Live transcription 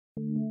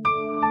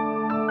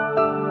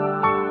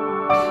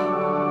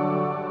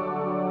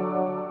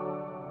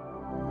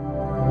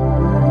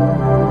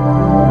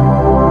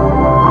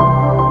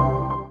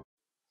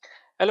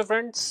Hello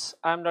friends,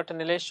 I am Dr.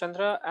 Nilesh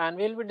Chandra and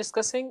we will be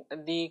discussing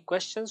the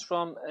questions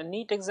from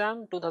NEET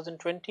exam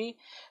 2020,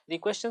 the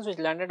questions which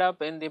landed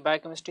up in the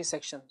biochemistry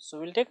section. So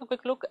we will take a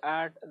quick look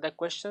at the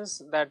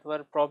questions that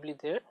were probably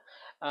there,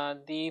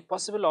 the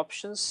possible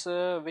options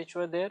which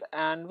were there,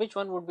 and which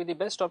one would be the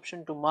best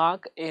option to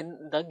mark in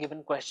the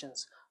given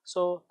questions.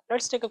 So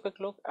let's take a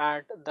quick look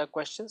at the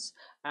questions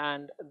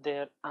and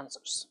their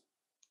answers.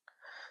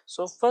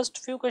 So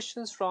first few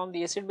questions from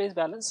the acid base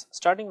balance,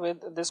 starting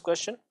with this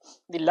question.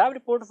 The lab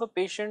report of a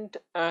patient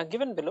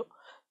given below,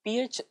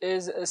 pH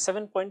is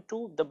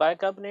 7.2, the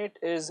bicarbonate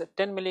is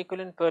 10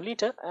 milliequivalent per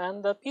liter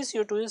and the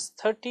PCO2 is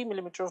 30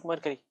 millimeter of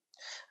mercury.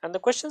 And the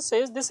question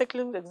says this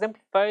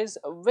exemplifies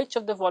which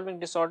of the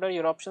following disorder.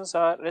 Your options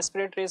are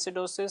respiratory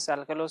acidosis,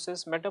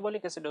 alkalosis,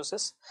 metabolic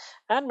acidosis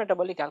and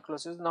metabolic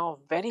alkalosis. Now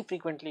very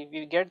frequently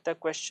we get the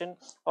question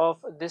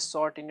of this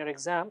sort in your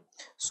exam.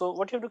 So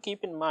what you have to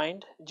keep in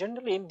mind,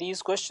 generally in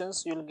these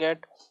questions you will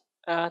get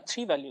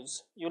three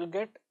values. You will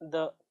get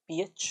the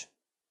pH.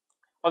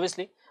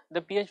 Obviously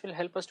the pH will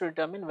help us to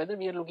determine whether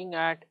we are looking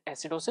at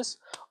acidosis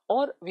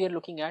or we are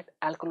looking at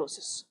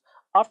alkalosis.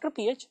 After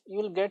pH you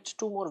will get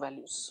two more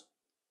values.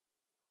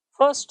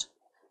 First,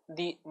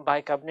 the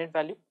bicarbonate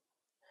value,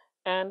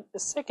 and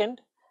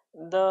second,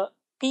 the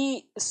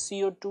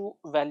PCO2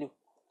 value.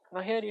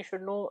 Now here you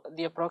should know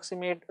the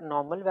approximate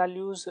normal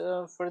values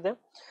for them,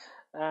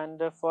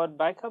 and for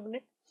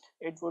bicarbonate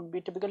it would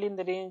be typically in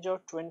the range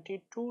of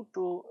 22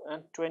 to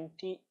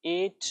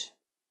 28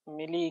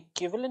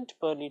 milliequivalent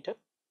per liter.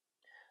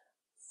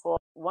 For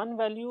one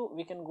value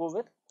we can go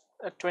with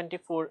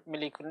 24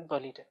 milliequivalent per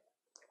liter.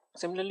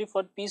 Similarly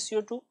for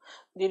PCO2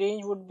 the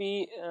range would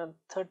be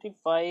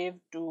 35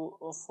 to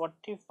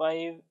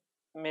 45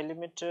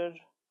 millimeter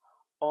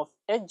of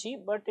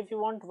Hg, but if you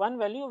want one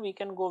value we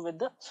can go with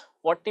the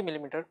 40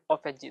 millimeter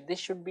of Hg. This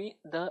should be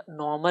the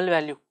normal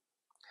value.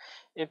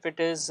 If it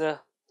is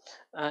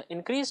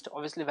increased,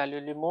 obviously value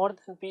will be more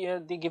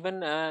than the given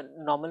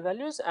normal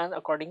values, and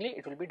accordingly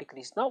it will be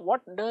decreased. Now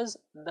what does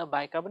the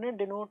bicarbonate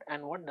denote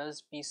and what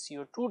does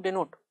PCO2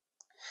 denote?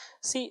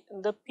 See,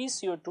 the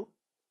PCO2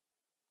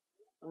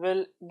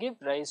 will give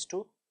rise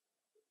to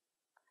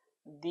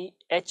the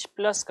H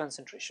plus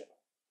concentration.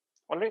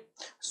 Alright,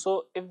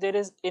 so if there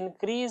is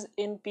increase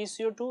in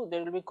PCO2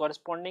 there will be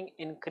corresponding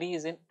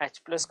increase in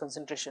H plus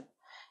concentration,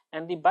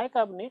 and the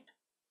bicarbonate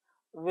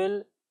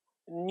will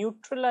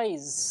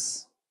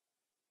neutralize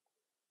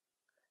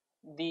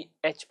the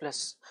H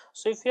plus.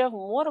 So if you have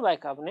more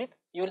bicarbonate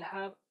you will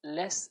have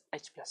less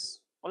H plus.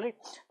 Alright,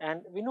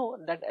 and we know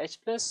that H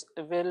plus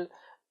will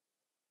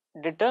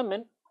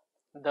determine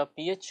the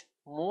pH.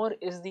 More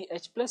is the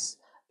H plus,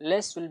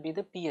 less will be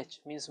the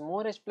pH, means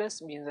more H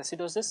plus means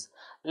acidosis,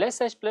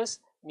 less H plus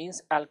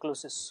means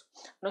alkalosis.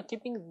 Now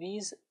keeping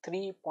these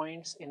 3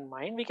 points in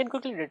mind, we can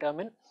quickly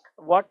determine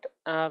what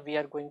we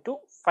are going to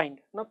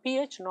find. Now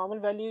pH normal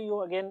value,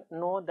 you again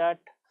know that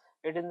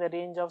it is in the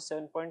range of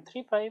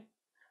 7.35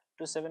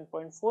 to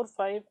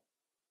 7.45,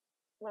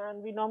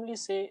 and we normally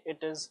say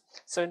it is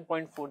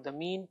 7.4. The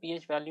mean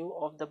pH value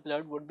of the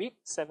blood would be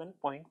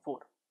 7.4.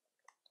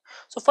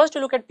 So first you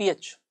look at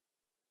pH.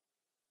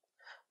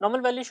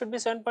 Normal value should be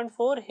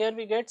 7.4, here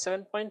we get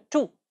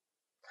 7.2.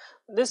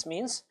 This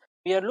means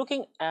we are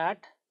looking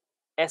at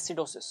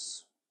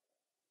acidosis.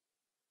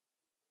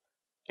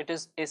 It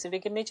is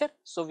acidic in nature,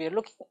 so we are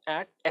looking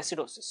at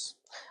acidosis.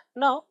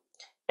 Now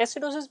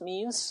acidosis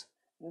means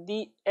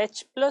the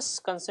H plus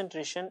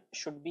concentration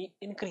should be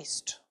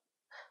increased.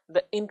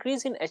 The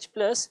increase in H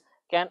plus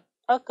can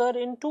occur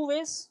in two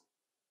ways.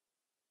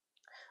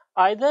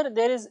 Either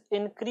there is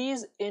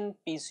increase in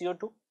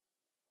PCO2,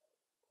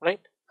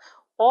 right,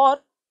 or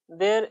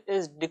there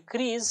is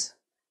decrease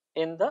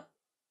in the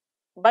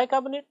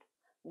bicarbonate,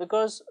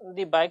 because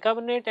the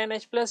bicarbonate and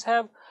H plus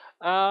have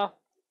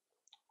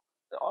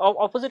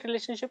opposite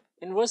relationship,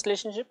 inverse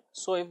relationship.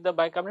 So if the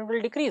bicarbonate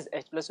will decrease,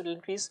 H plus will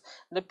increase.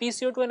 The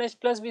PCO2 and H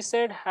plus we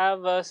said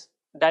have a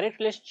direct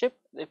relationship.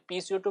 The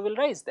PCO2 will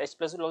rise, the H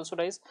plus will also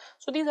rise.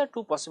 So these are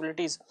two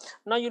possibilities.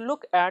 Now you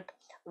look at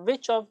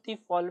which of the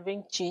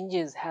following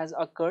changes has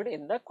occurred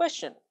in the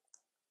question.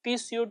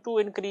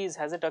 PCO2 increase,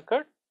 has it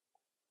occurred?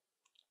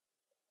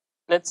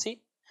 Let's see.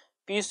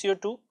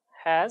 PCO2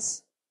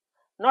 has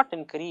not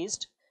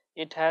increased,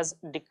 it has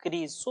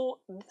decreased. So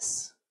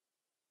this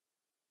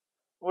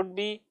would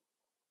be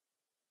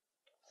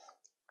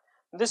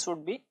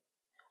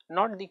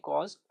not the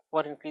cause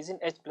for increase in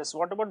H plus.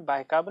 What about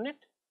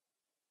bicarbonate?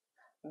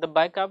 The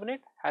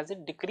bicarbonate, has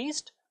it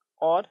decreased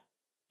or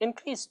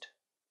increased?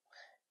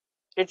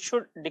 It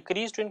should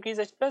decrease to increase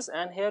H plus,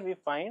 and here we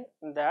find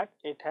that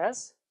it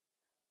has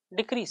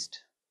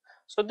decreased.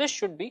 So this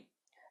should be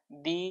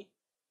the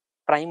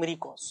primary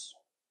cause,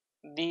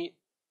 the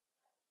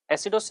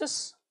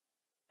acidosis,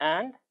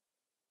 and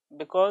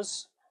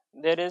because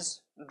there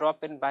is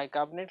drop in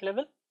bicarbonate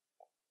level,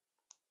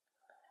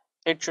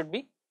 it should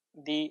be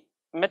the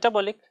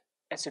metabolic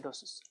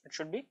acidosis. It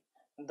should be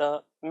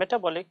the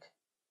metabolic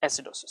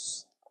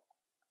acidosis.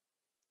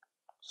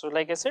 So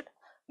like I said,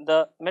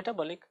 the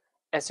metabolic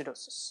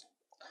acidosis.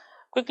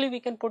 Quickly we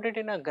can put it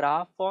in a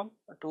graph form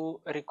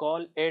to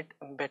recall it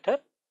better.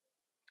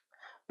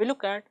 We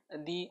look at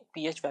the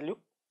pH value.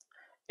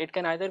 It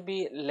can either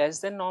be less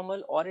than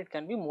normal or it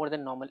can be more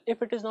than normal.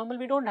 If it is normal,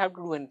 we don't have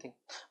to do anything,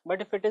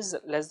 but if it is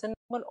less than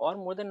normal or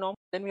more than normal,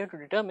 then we have to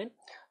determine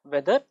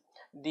whether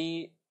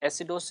the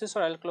acidosis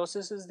or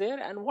alkalosis is there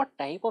and what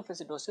type of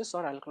acidosis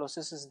or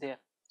alkalosis is there.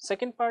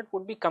 Second part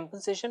would be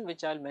compensation,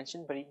 which I'll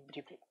mention very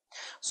briefly.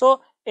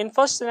 So in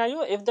first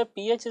scenario, if the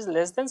pH is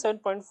less than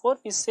 7.4,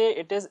 we say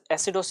it is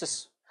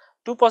acidosis.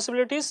 Two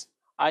possibilities: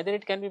 either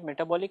it can be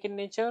metabolic in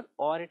nature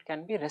or it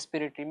can be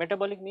respiratory.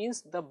 Metabolic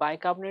means the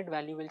bicarbonate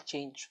value will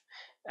change,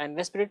 and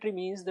respiratory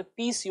means the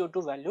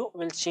PCO2 value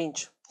will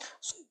change.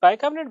 So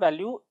bicarbonate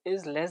value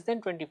is less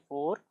than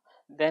 24,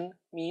 then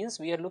means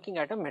we are looking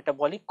at a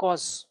metabolic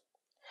cause,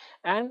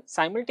 and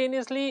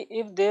simultaneously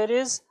if there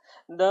is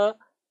the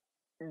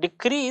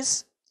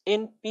decrease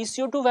in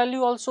PCO2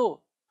 value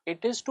also,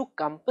 it is to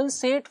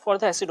compensate for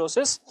the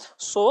acidosis.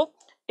 So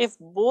if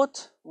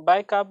both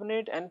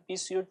bicarbonate and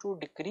PCO2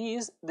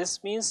 decrease,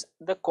 this means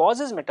the cause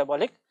is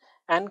metabolic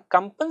and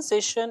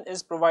compensation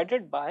is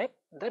provided by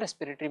the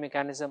respiratory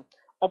mechanism.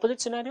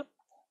 Opposite scenario,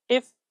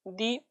 if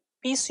the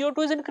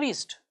PCO2 is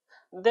increased,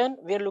 then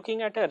we are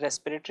looking at a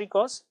respiratory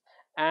cause,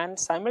 and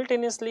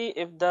simultaneously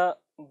if the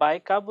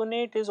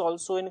bicarbonate is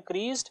also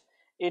increased,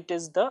 it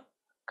is the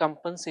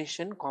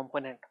compensation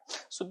component.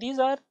 So these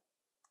are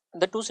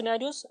the two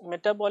scenarios,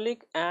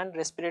 metabolic and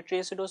respiratory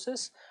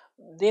acidosis.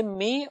 They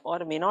may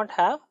or may not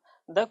have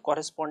the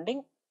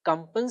corresponding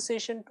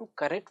compensation to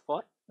correct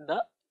for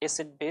the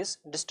acid base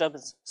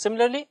disturbance.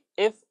 Similarly,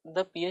 if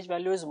the pH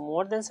value is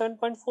more than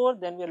 7.4,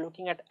 then we are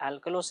looking at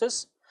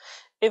alkalosis.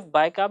 If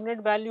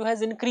bicarbonate value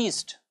has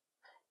increased,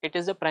 it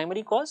is the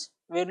primary cause,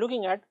 we are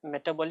looking at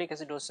metabolic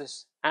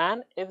acidosis.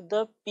 And if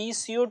the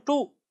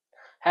PCO2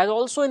 has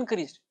also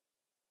increased,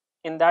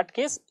 in that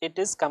case it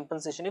is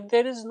compensation. If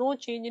there is no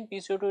change in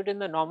PCO2, it is in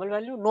the normal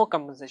value, no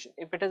compensation.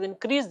 If it has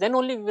increased, then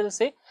only we will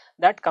say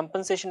that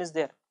compensation is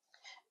there.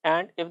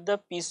 And if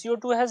the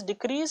PCO2 has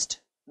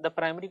decreased, the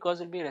primary cause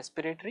will be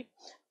respiratory.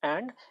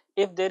 And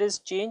if there is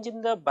change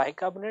in the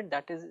bicarbonate,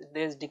 that is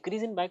there is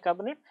decrease in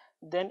bicarbonate,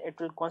 then it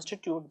will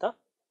constitute the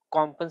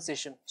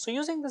compensation. So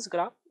using this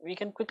graph, we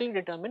can quickly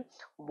determine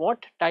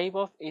what type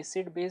of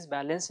acid base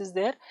balance is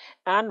there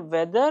and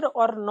whether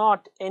or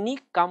not any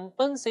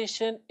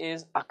compensation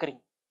is occurring.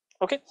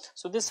 Okay,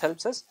 so this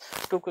helps us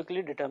to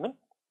quickly determine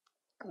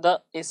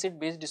the acid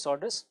base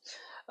disorders.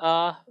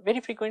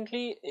 Very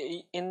frequently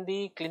in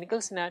the clinical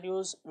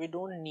scenarios, we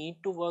don't need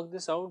to work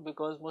this out,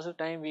 because most of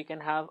the time we can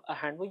have a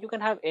handbook. You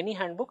can have any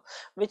handbook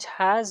which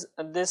has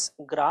this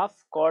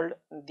graph called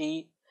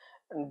the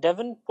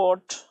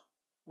Davenport.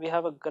 We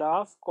have a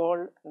graph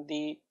called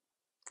the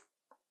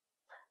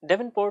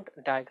Davenport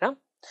diagram,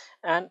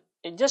 and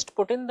it just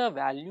put in the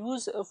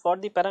values for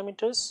the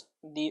parameters: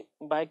 the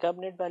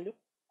bicarbonate value,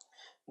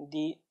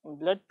 the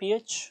blood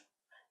pH,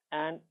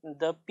 and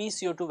the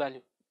PCO2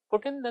 value.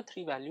 Put in the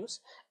three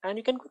values and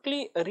you can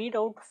quickly read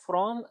out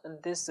from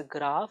this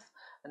graph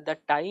the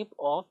type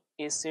of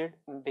acid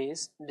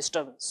base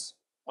disturbance.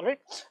 Alright,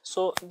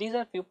 so these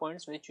are few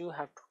points which you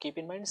have to keep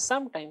in mind.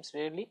 Sometimes,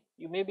 rarely,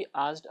 you may be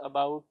asked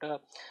about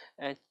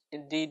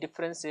the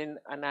difference in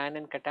anion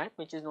and cation,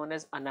 which is known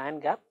as anion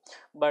gap,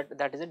 but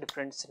that is a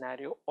different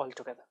scenario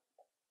altogether.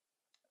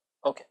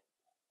 Okay,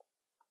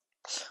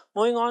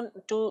 moving on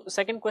to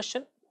second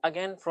question,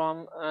 again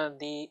from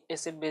the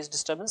acid base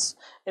disturbance.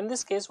 In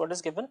this case, what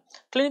is given?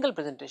 Clinical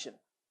presentation: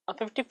 a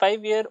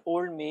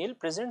 55-year-old male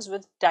presents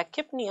with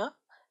tachypnea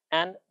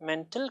and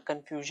mental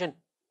confusion.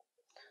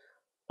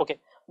 Okay,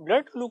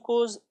 blood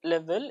glucose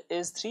level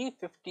is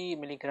 350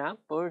 milligram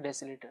per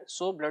deciliter,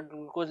 so blood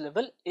glucose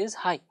level is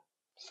high.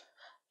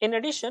 In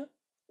addition,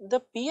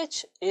 the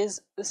pH is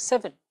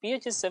 7.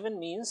 pH is 7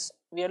 means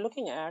we are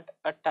looking at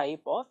a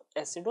type of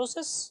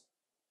acidosis.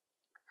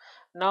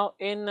 Now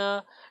in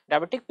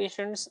diabetic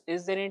patients,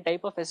 is there any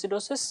type of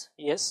acidosis?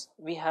 Yes,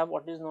 we have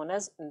what is known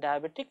as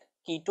diabetic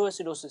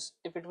ketoacidosis.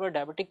 If it were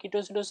diabetic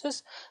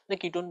ketoacidosis, the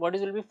ketone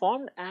bodies will be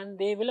formed and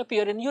they will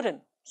appear in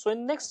urine. So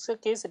in next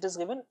case, it is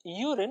given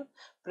urine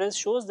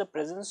shows the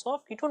presence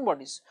of ketone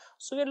bodies.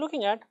 So we are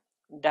looking at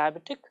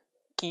diabetic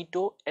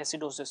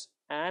ketoacidosis,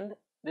 and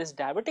this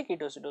diabetic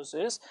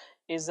ketoacidosis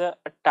is a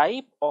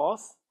type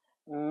of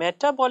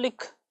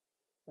metabolic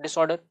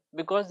disorder,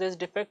 because there is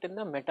defect in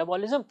the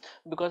metabolism,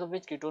 because of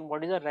which ketone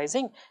bodies are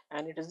rising,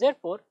 and it is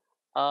therefore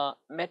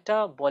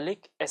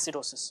metabolic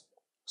acidosis.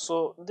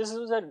 So this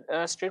is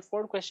a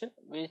straightforward question,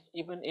 which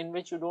even in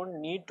which you don't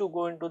need to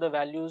go into the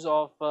values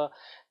of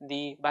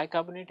the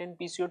bicarbonate and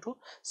PCO2.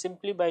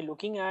 Simply by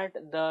looking at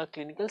the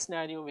clinical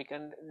scenario, we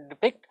can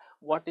depict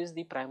what is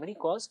the primary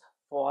cause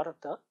for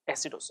the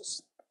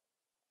acidosis.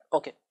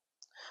 Okay,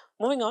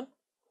 moving on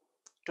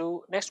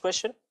to next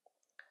question.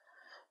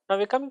 Now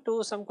we are coming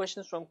to some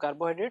questions from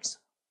carbohydrates.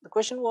 The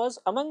question was,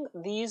 among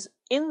these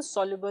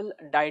insoluble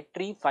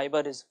dietary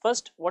fiber is,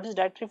 first, what is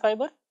dietary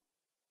fiber?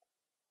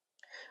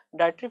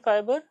 Dietary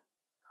fiber,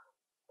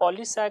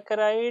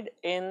 polysaccharide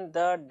in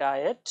the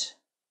diet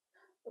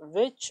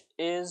which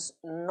is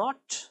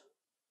not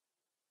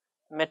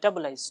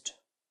metabolized,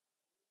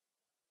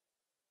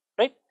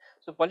 right?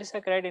 So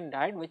polysaccharide in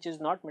diet which is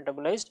not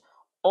metabolized,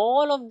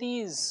 all of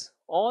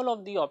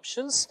the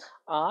options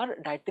are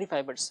dietary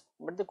fibers,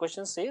 but the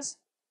question says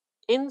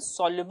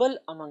insoluble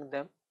among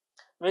them,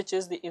 which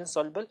is the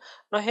insoluble.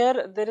 Now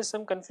here there is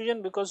some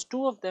confusion because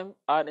two of them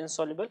are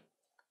insoluble,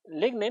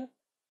 lignin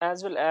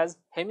as well as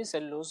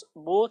hemicellulose,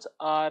 both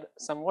are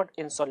somewhat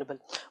insoluble,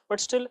 but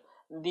still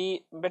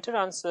the better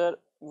answer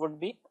would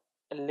be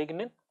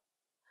lignin.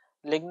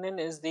 Lignin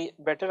is the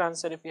better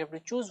answer if you have to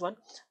choose one,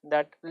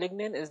 that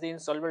lignin is the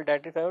insoluble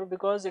dietary fiber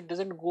because it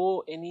doesn't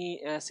go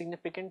any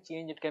significant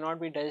change, it cannot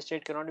be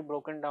digested, cannot be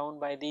broken down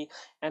by the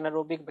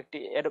anaerobic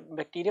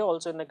bacteria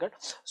also in the gut.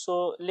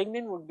 So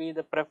lignin would be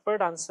the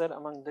preferred answer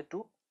among the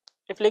two.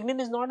 If lignin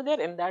is not there,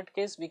 in that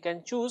case we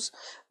can choose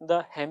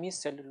the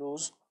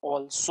hemicellulose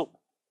also.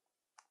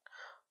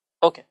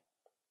 Okay.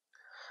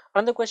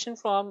 Another question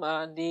from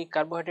the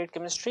carbohydrate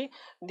chemistry,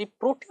 the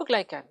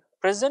proteoglycan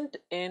present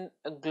in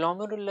a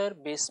glomerular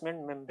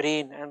basement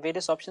membrane, and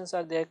various options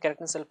are there: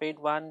 keratin sulfate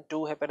 1,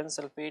 2, heparin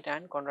sulfate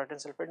and chondroitin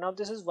sulfate. Now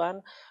this is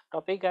one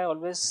topic I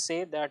always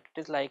say that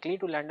it is likely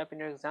to land up in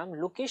your exam,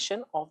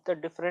 location of the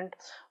different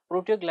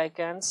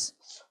proteoglycans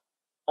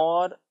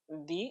or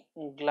the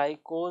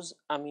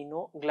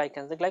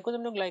glycosaminoglycans. The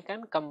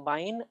glycosaminoglycan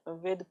combine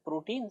with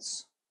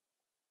proteins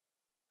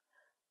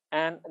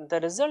and the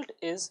result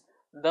is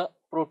the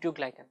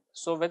proteoglycan.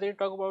 So whether you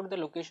talk about the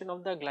location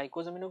of the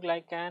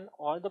glycosaminoglycan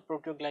or the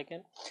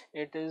proteoglycan,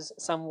 it is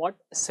somewhat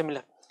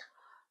similar.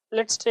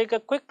 Let's take a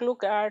quick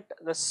look at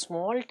the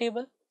small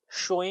table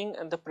showing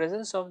the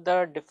presence of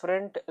the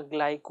different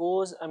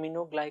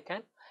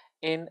glycosaminoglycan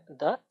in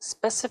the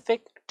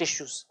specific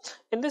tissues.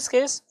 In this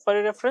case, for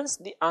your reference,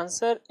 the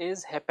answer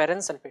is heparin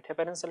sulfate.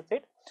 Heparin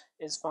sulfate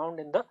is found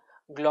in the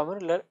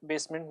glomerular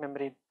basement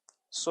membrane.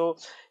 So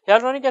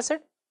hyaluronic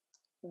acid,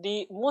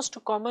 the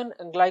most common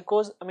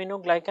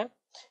glycosaminoglycan,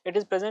 it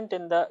is present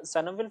in the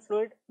synovial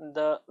fluid,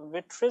 the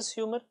vitreous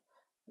humor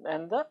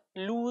and the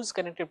loose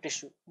connective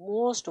tissue.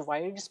 Most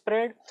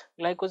widespread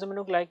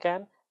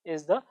glycosaminoglycan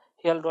is the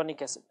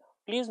hyaluronic acid.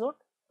 Please note,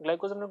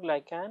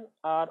 glycosaminoglycan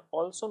are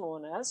also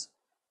known as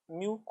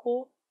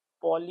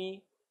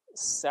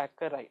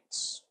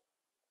mucopolysaccharides.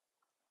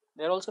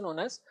 They are also known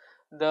as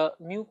the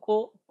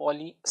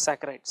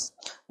mucopolysaccharides.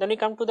 Then we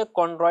come to the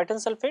chondroitin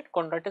sulfate.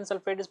 Chondroitin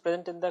sulfate is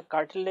present in the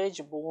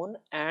cartilage, bone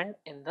and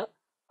in the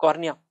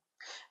cornea.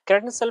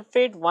 Keratin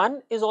sulfate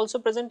 1 is also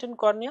present in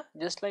cornea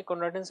just like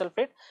chondroitin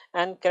sulfate,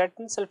 and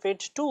keratin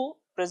sulfate 2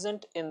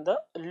 present in the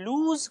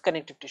loose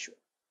connective tissue.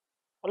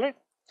 Alright.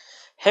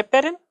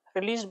 Heparin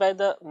released by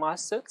the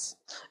mast cells,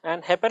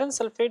 and heparin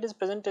sulfate is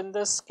present in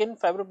the skin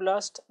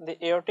fibroblast, the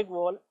aortic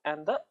wall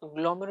and the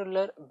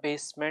glomerular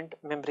basement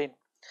membrane.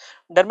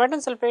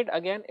 Dermatan sulfate,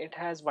 again it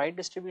has wide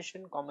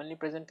distribution, commonly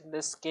present in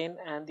the skin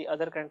and the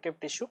other connective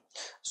tissue.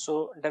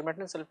 So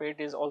dermatan sulfate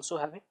is also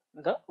having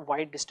the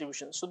wide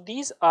distribution. So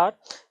these are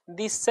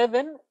the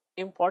 7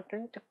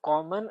 important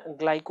common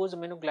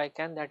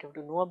glycosaminoglycan that you have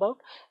to know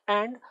about,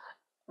 and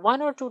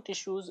 1 or 2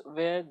 tissues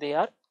where they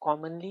are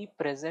commonly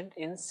present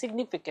in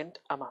significant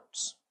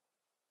amounts.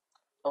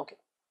 Okay.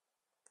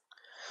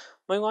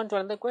 Moving on to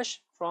another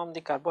question from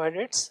the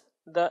carbohydrates,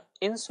 the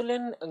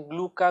insulin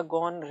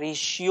glucagon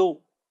ratio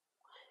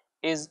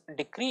is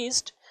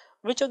decreased,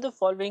 which of the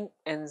following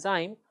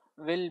enzyme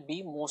will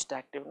be most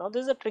active? Now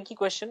this is a tricky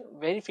question.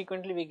 Very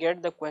frequently we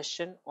get the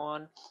question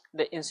on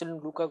the insulin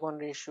glucagon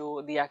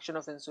ratio, the action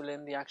of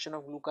insulin, the action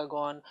of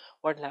glucagon,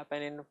 what will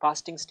happen in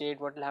fasting state,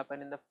 what will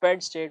happen in the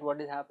fed state,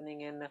 what is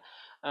happening in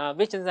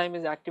which enzyme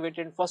is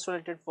activated in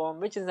phosphorylated form,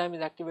 which enzyme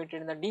is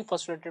activated in the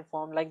dephosphorylated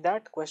form. Like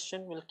that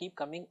question will keep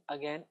coming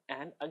again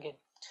and again.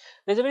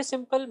 There is a very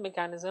simple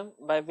mechanism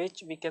by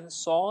which we can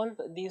solve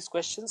these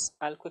questions.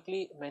 I'll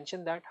quickly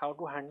mention that how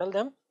to handle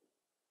them.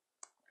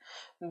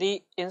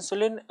 The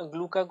insulin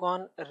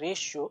glucagon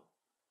ratio,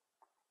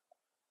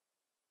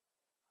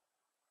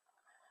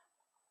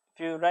 if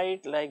you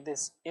write like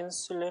this,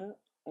 insulin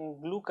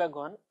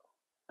glucagon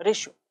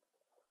ratio.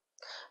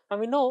 Now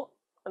we know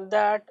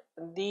that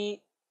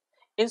the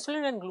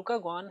insulin and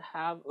glucagon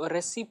have a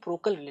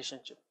reciprocal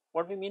relationship.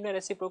 What we mean by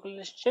reciprocal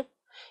relationship?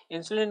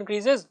 Insulin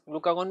increases,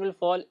 glucagon will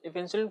fall. If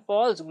insulin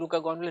falls,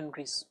 glucagon will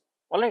increase.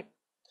 Alright.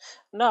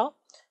 Now,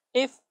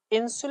 if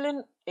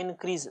insulin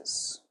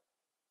increases,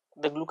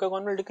 the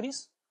glucagon will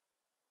decrease.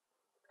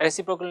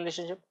 Reciprocal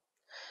relationship.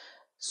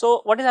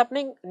 So, what is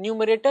happening?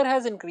 Numerator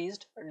has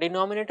increased,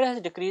 denominator has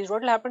decreased.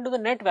 What will happen to the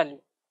net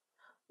value?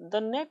 The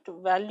net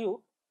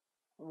value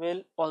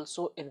will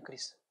also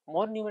increase.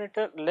 More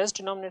numerator, less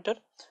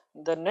denominator,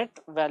 the net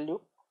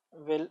value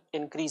will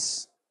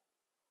increase.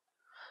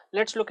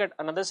 Let's look at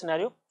another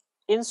scenario.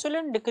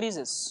 Insulin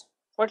decreases.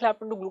 What will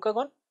happen to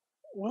glucagon?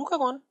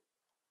 Glucagon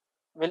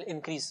will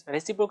increase.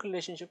 Reciprocal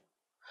relationship.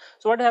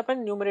 So what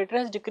happened? Numerator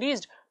has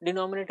decreased,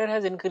 denominator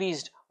has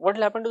increased. What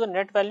will happen to the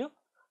net value?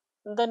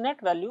 The net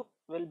value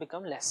will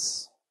become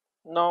less.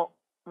 Now,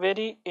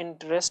 very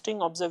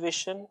interesting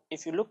observation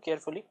if you look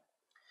carefully.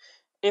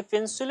 If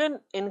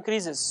insulin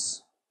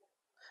increases,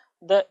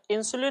 the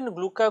insulin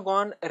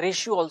glucagon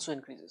ratio also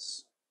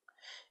increases.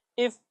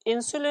 If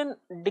insulin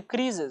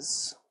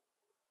decreases,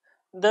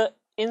 the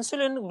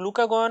insulin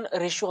glucagon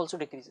ratio also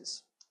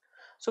decreases.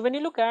 So when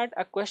you look at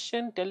a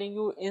question telling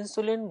you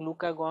insulin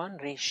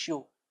glucagon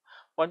ratio,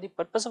 for the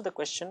purpose of the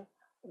question,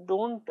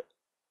 don't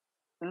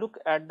look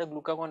at the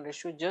glucagon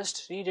ratio,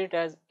 just read it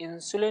as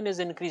insulin is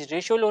increased.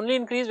 Ratio will only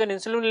increase when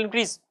insulin will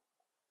increase.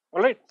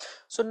 Alright.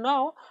 So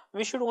now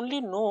we should only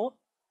know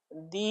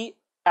the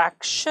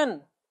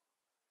action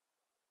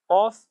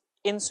of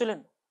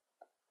insulin.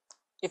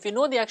 If you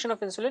know the action of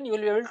insulin, you will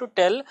be able to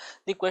tell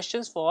the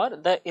questions for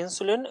the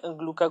insulin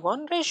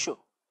glucagon ratio.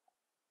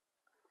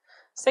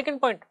 Second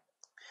point,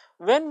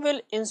 when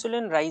will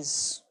insulin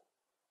rise?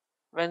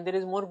 When there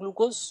is more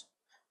glucose,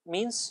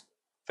 means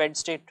fed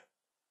state.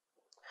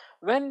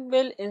 When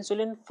will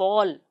insulin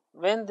fall?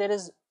 When there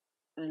is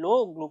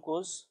low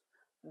glucose,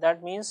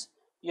 that means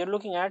you are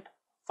looking at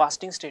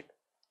fasting state.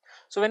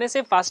 So when I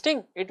say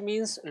fasting, it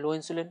means low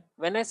insulin.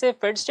 When I say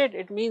fed state,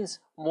 it means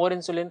more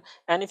insulin.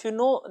 And if you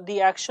know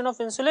the action of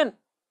insulin,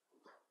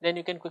 then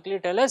you can quickly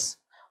tell us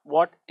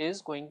what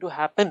is going to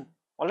happen.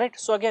 Alright,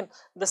 so again,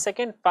 the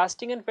second,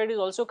 fasting and fed, is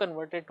also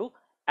converted to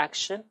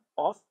action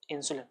of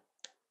insulin.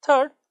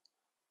 Third,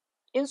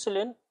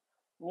 insulin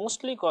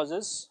mostly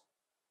causes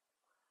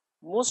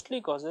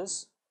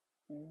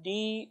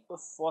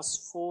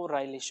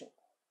dephosphorylation.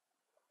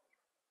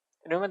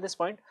 Remember this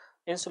point,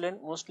 insulin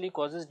mostly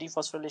causes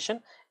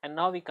dephosphorylation. And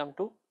now we come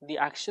to the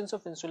actions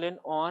of insulin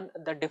on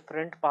the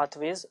different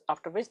pathways,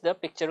 after which the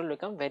picture will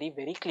become very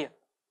clear.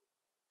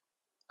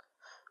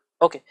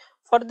 Okay,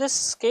 for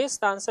this case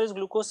the answer is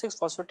glucose 6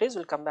 phosphatase.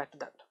 We'll come back to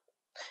that.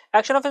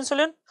 Action of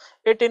insulin,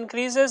 it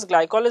increases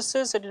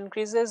glycolysis, it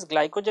increases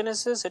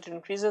glycogenesis, it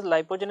increases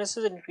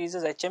lipogenesis, it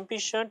increases HMP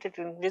shunt, it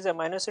increases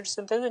amino acid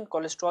synthesis and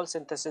cholesterol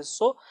synthesis.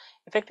 So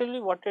effectively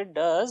what it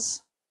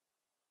does,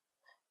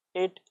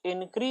 it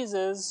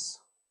increases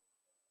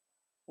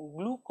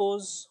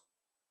glucose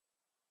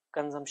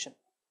consumption.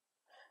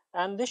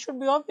 And this should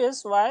be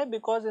obvious. Why?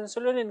 Because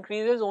insulin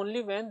increases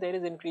only when there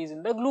is increase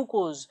in the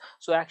glucose.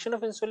 So action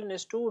of insulin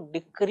is to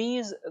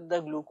decrease the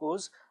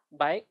glucose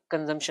by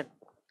consumption.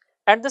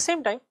 At the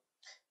same time,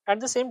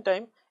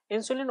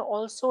 insulin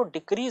also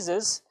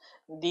decreases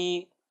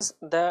the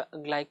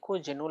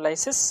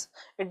glycogenolysis,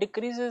 it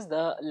decreases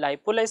the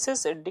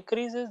lipolysis, it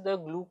decreases the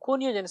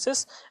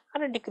gluconeogenesis,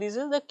 and it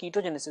decreases the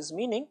ketogenesis,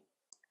 meaning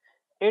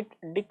it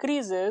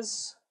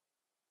decreases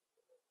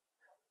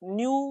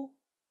new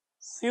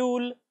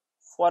fuel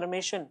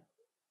formation,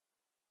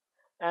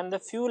 and the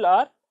fuel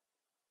are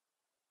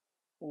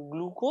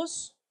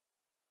glucose,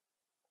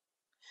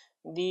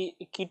 the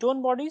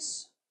ketone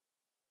bodies,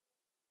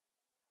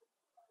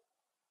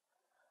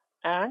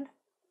 and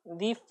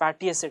the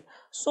fatty acid.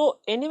 So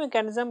any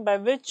mechanism by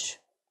which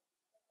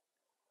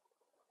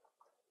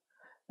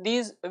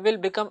these will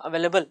become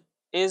available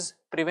is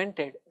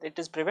prevented. It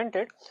is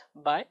prevented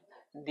by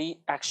the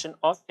action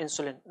of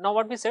insulin. Now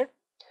what we said,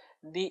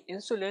 the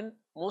insulin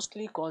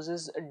mostly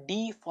causes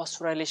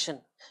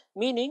dephosphorylation,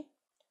 meaning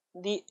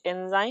the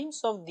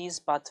enzymes of these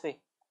pathway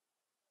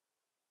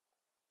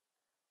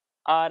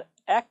are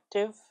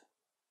active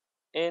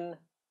in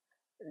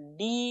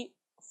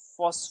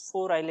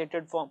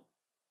dephosphorylated form,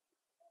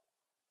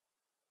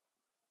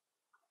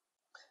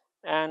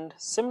 and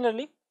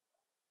similarly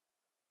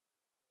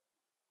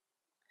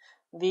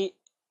the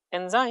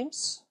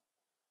enzymes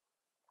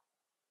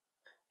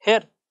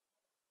here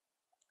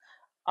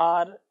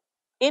are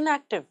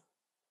inactive,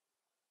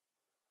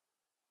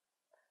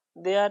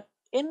 they are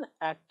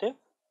inactive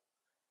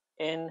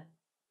in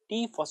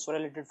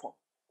dephosphorylated form.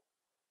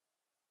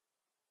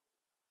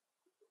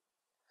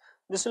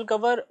 This will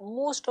cover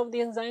most of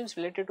the enzymes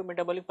related to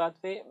metabolic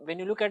pathway. When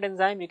you look at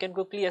enzyme, you can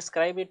quickly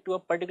ascribe it to a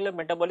particular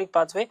metabolic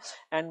pathway,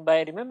 and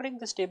by remembering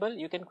this table,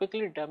 you can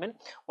quickly determine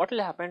what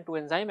will happen to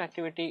enzyme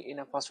activity in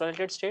a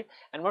phosphorylated state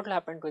and what will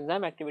happen to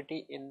enzyme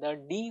activity in the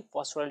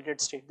dephosphorylated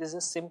state. This is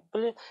a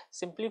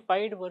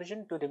simplified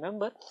version to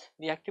remember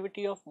the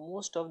activity of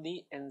most of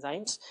the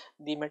enzymes,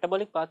 the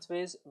metabolic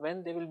pathways,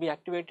 when they will be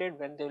activated,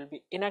 when they will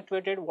be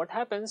inactivated, what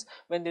happens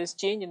when there is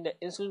change in the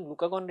insulin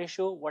glucagon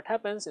ratio, what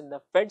happens in the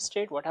fed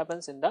state, what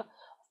happens in the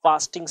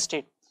fasting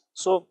state.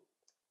 So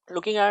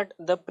looking at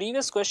the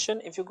previous question,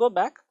 if you go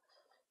back,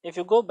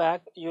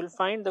 you will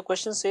find the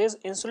question says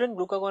insulin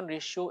glucagon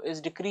ratio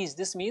is decreased.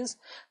 This means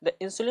the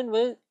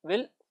insulin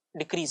will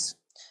decrease.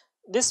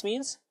 This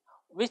means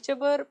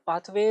whichever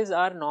pathways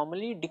are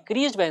normally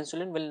decreased by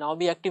insulin will now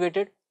be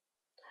activated,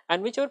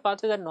 and whichever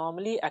pathways are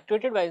normally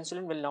activated by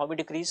insulin will now be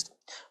decreased.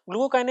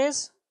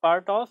 Glucokinase,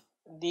 part of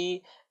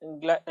the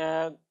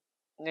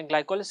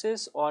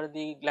glycolysis or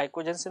the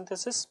glycogen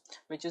synthesis,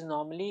 which is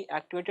normally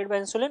activated by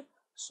insulin,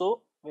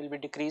 so will be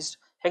decreased.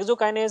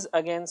 Hexokinase,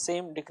 again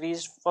same,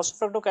 decreased.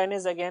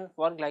 Phosphofructokinase, again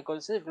for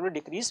glycolysis it will be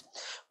decreased.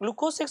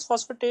 Glucose 6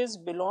 phosphatase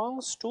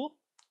belongs to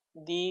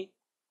the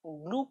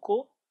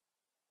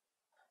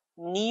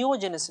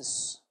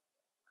gluconeogenesis.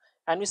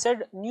 and we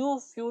said new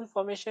fuel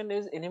formation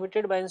is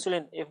inhibited by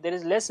insulin. If there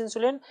is less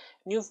insulin,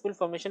 new fuel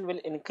formation will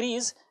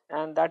increase,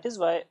 and that is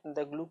why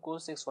the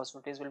glucose 6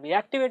 phosphatase will be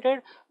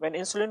activated when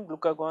insulin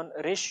glucagon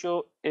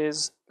ratio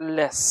is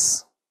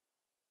less.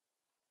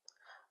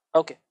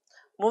 Okay,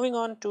 moving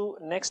on to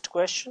next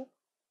question.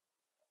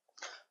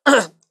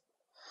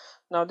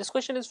 Now this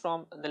question is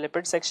from the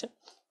lipid section.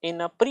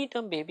 In a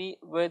preterm baby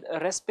with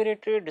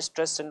respiratory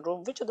distress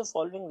syndrome, which of the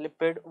following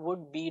lipid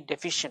would be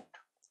deficient?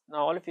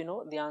 Now all of you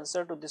know the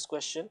answer to this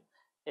question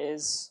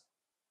is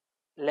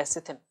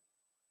lecithin.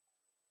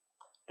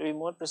 To be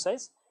more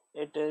precise,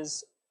 it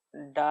is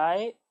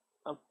dipalmitoyl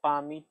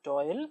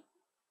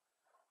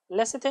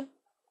lecithin.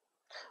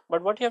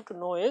 But what you have to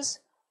know is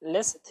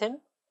lecithin,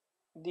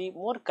 the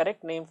more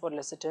correct name for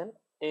lecithin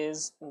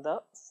is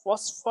the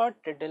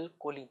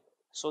phosphatidylcholine.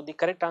 So the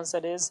correct answer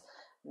is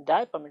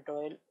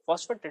dipalmitoyl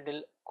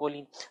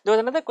phosphatidylcholine. There was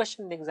another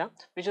question in the exam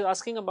which was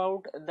asking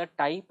about the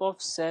type of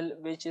cell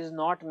which is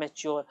not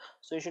mature.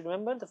 So you should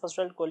remember the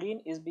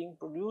phosphatidylcholine is being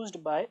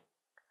produced by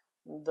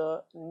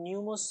the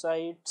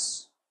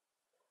pneumocytes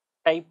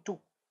type 2.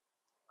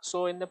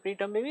 So in the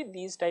preterm baby,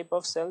 these type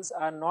of cells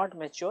are not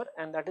mature,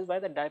 and that is why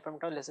the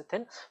dipalmitoyl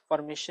lecithin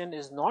formation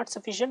is not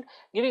sufficient,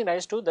 giving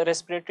rise to the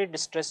respiratory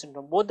distress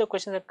syndrome. Both the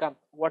questions have come,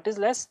 what is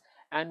less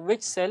and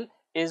which cell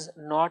is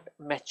not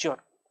mature.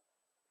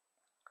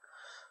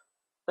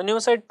 The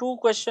pneumocyte 2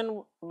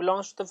 question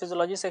belongs to the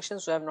physiology section,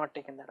 so I have not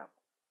taken that up.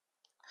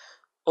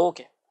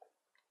 Okay,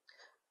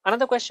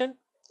 another question,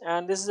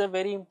 and this is a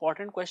very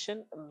important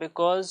question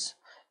because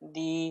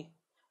the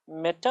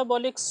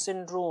metabolic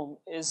syndrome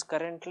is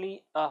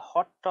currently a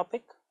hot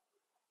topic.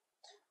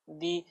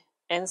 The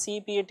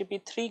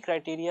NCEP-ATP3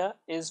 criteria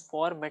is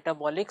for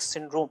metabolic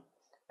syndrome,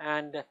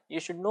 and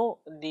you should know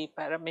the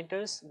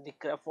parameters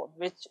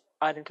which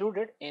are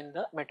included in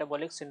the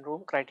metabolic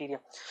syndrome criteria.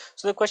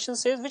 So the question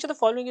says, which of the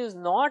following is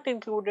not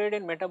included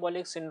in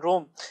metabolic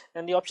syndrome?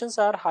 And the options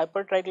are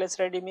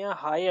hypertriglyceridemia,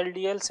 high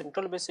LDL,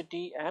 central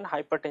obesity, and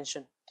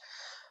hypertension.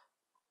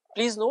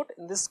 Please note,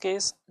 in this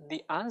case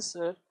the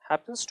answer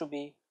happens to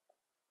be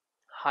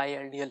high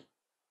LDL.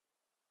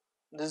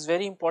 This is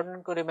very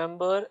important to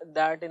remember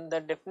that in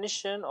the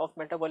definition of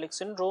metabolic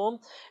syndrome,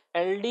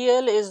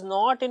 LDL is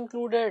not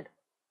included.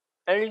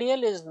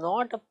 LDL is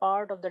not a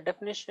part of the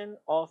definition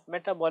of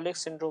metabolic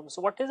syndrome.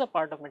 So what is a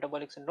part of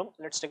metabolic syndrome?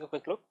 Let's take a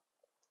quick look.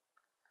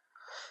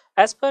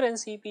 As per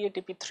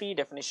NCEP-ATP3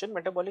 definition,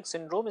 metabolic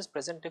syndrome is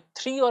present if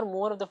 3 or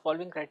more of the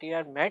following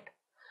criteria are met.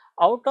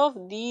 Out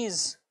of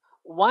these,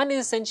 one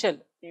is essential.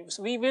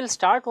 We will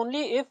start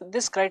only if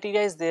this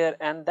criteria is there,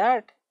 and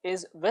that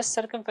is waist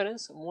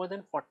circumference more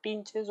than 40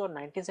 inches or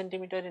 90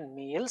 centimeter in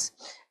males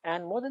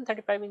and more than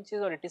 35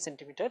 inches or 80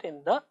 centimeter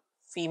in the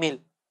female.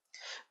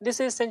 This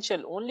is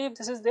essential. Only if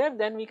this is there,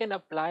 then we can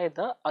apply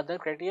the other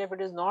criteria. If it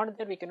is not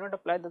there, we cannot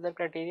apply the other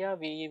criteria.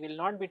 We will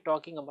not be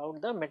talking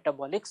about the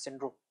metabolic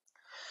syndrome.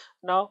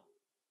 Now,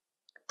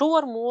 2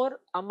 or more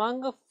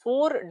among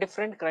 4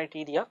 different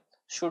criteria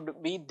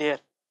should be there.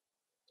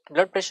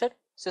 Blood pressure,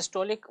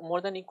 systolic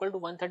more than equal to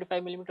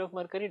 135 millimeter of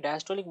mercury,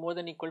 diastolic more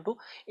than equal to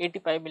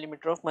 85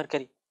 millimeter of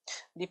mercury.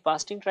 The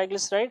fasting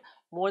triglyceride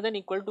more than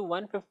equal to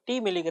 150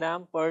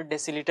 milligram per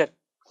deciliter.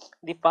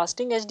 The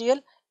fasting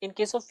HDL in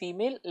case of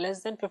female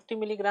less than 50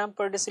 milligram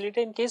per deciliter.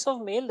 In case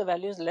of male, the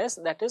value is less,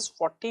 that is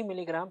 40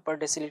 milligram per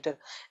deciliter.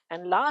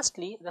 And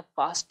lastly, the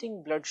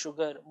fasting blood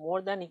sugar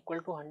more than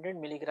equal to 100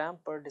 milligram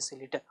per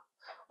deciliter.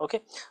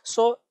 Okay,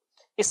 so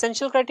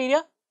essential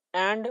criteria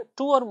and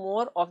 2 or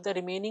more of the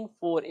remaining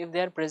 4, if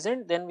they are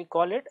present, then we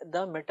call it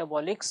the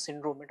metabolic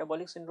syndrome.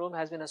 Metabolic syndrome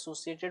has been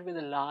associated with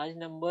a large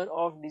number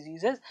of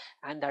diseases,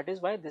 and that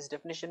is why this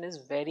definition is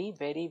very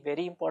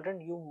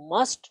important. You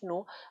must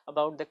know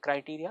about the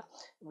criteria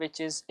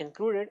which is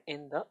included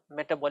in the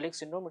metabolic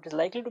syndrome. It is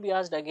likely to be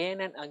asked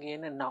again and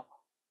again and now.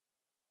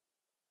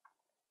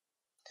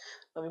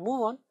 Now we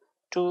move on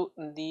to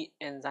the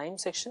enzyme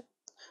section.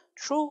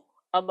 True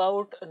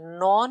about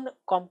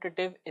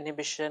non-competitive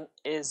inhibition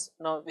is,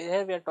 now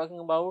here we are talking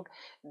about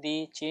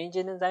the change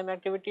in enzyme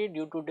activity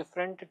due to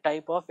different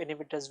type of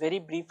inhibitors. Very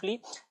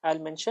briefly, I'll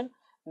mention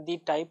the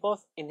type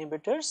of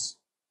inhibitors.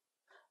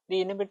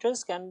 The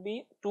inhibitors can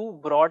be 2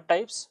 broad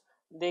types.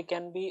 They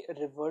can be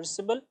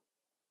reversible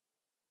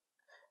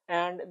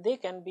and they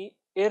can be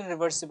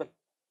irreversible.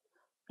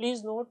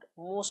 Please note,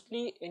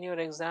 mostly in your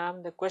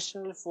exam the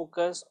question will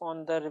focus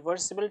on the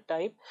reversible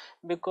type,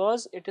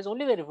 because it is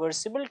only the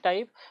reversible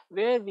type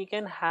where we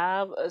can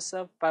have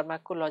some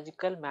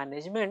pharmacological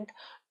management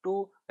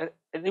to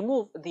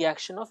remove the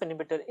action of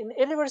inhibitor. In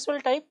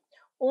irreversible type,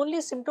 only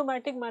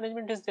symptomatic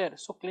management is there,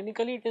 so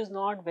clinically it is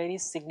not very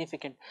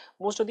significant.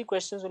 Most of the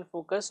questions will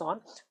focus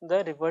on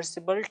the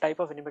reversible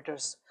type of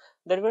inhibitors.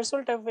 The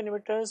reversible type of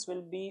inhibitors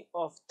will be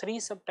of 3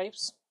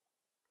 subtypes: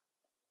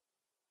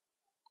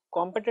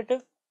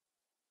 competitive,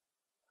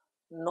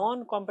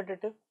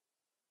 non-competitive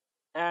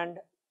and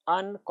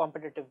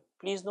uncompetitive.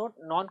 Please note,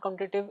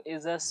 non-competitive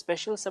is a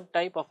special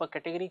subtype of a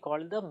category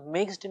called the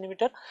mixed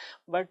inhibitor,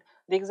 but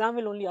the exam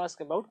will only ask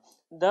about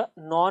the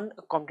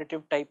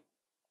non-competitive type.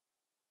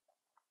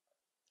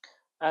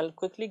 I'll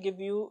quickly give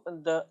you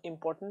the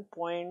important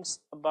points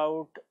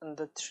about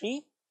the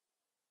three.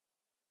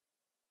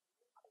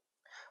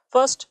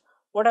 First,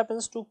 what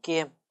happens to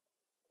Km?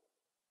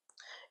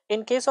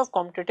 In case of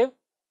competitive,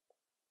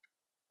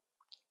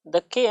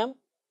 the Km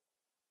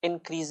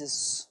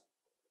increases.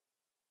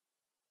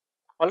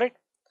 Alright.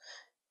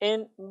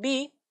 In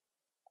B,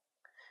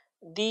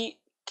 the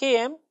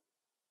Km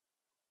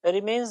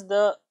remains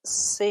the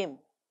same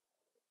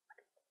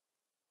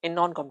in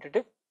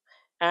non-competitive,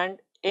 and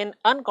in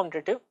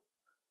uncompetitive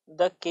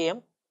the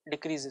Km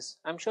decreases.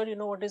 I am sure you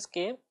know what is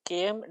Km.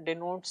 Km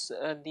denotes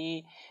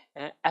the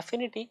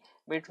affinity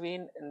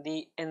between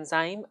the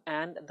enzyme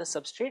and the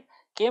substrate.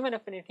 Km and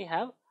affinity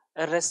have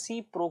a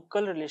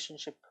reciprocal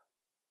relationship,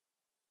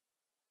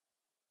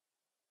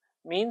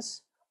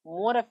 means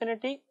more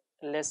affinity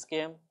less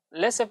Km,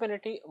 less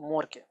affinity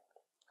more Km.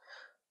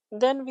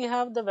 Then we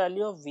have the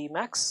value of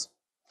Vmax.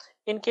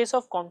 In case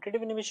of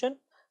competitive inhibition,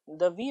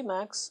 the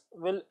Vmax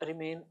will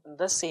remain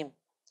the same.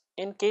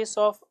 In case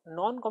of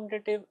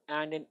non-competitive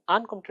and in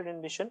uncompetitive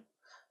inhibition,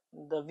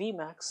 the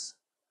Vmax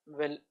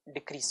will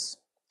decrease.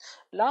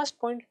 Last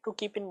point to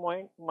keep in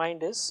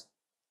mind is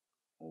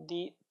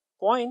the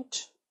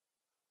point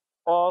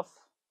of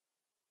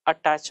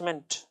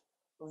attachment,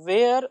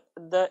 where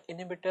the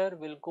inhibitor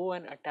will go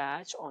and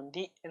attach on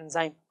the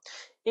enzyme.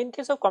 In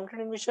case of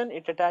competitive inhibition,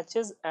 it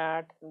attaches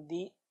at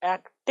the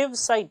active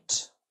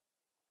site.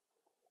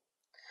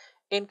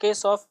 In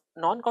case of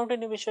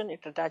non-competitive inhibition,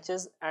 it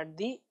attaches at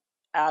the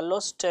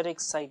allosteric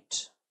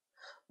site.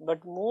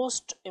 But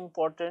most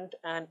important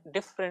and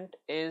different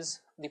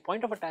is the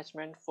point of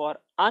attachment for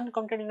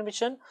uncompetitive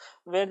inhibition,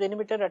 where the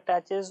inhibitor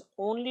attaches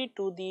only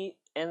to the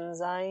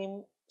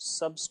enzyme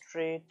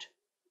substrate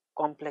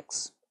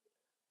complex.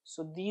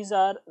 So these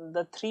are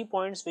the 3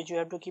 points which you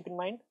have to keep in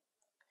mind: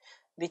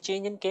 the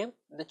change in Km,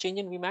 the change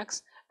in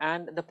Vmax,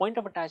 and the point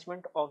of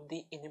attachment of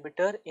the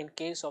inhibitor in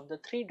case of the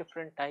 3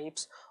 different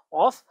types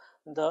of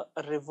the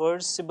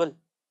reversible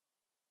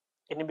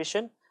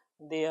inhibition.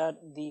 They are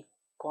the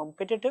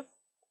competitive,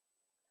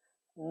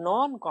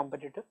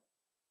 non-competitive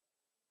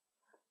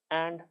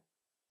and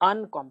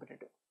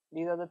uncompetitive.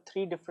 These are the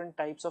 3 different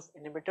types of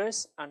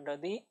inhibitors under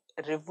the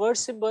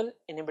reversible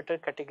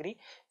inhibitor category.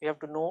 We have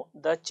to know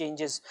the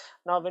changes.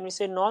 Now when we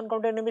say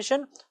non-competitive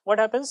inhibition, what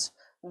happens?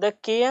 The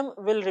Km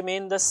will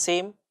remain the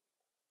same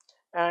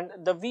and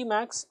the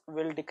Vmax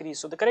will decrease.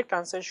 So the correct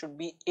answer should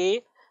be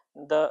A.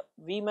 The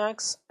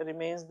Vmax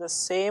remains the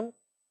same,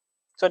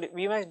 sorry,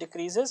 Vmax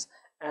decreases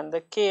and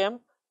the Km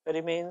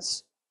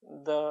remains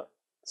the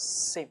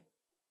same.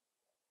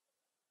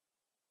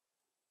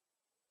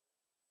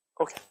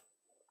 Okay.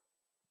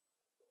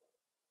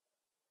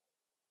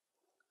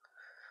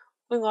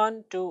 Moving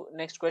on to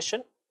next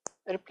question.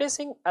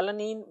 Replacing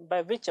alanine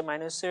by which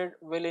amino acid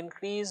will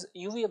increase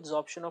UV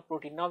absorption of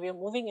protein? Now we are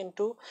moving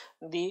into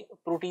the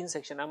protein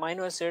section,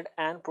 amino acid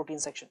and protein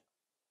section.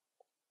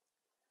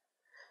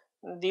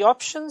 The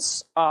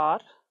options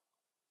are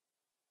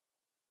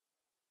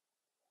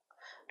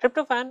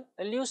tryptophan,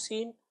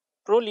 leucine,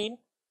 proline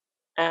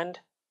and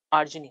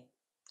arginine.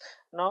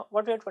 Now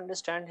what we have to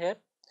understand here,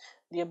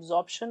 the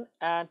absorption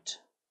at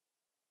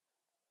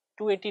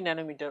 280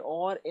 nanometer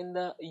or in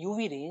the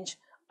UV range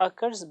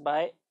occurs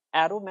by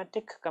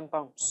aromatic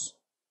compounds.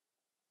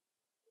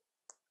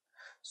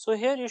 So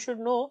here you should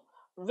know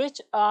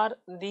which are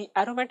the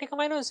aromatic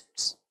amino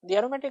acids. The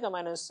aromatic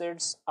amino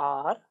acids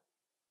are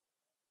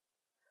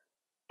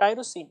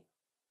tyrosine,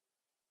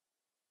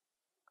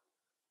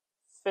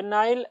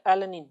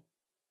 phenylalanine,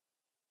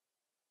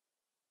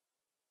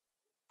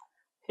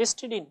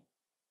 histidine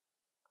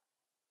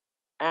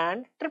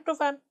and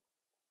tryptophan.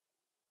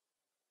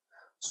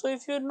 So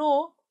if you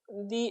know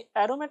the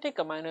aromatic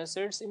amino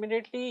acids,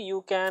 immediately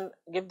you can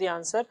give the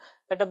answer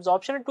that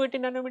absorption at 280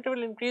 nanometer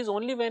will increase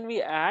only when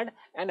we add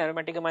an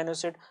aromatic amino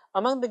acid.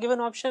 Among the given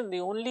option, the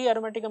only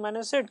aromatic amino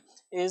acid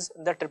is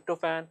the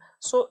tryptophan.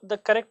 So the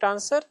correct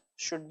answer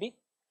should be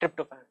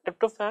tryptophan.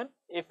 Tryptophan,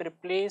 if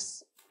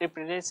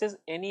replaces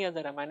any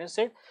other amino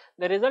acid,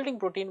 the resulting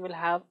protein will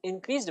have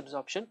increased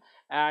absorption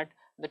at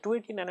the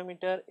 280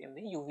 nanometer in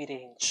the UV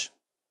range.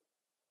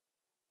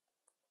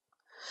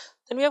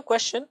 Then we have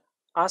question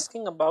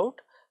asking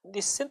about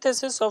the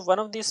synthesis of one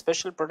of these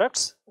special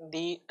products,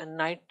 the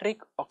nitric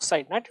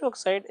oxide. Nitric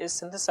oxide is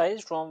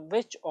synthesized from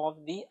which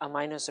of the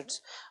amino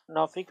acids?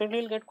 Now frequently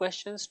you will get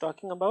questions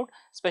talking about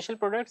special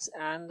products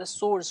and the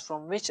source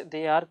from which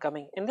they are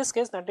coming. In this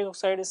case, nitric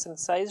oxide is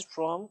synthesized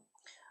from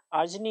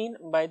arginine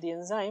by the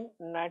enzyme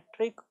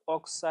nitric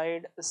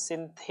oxide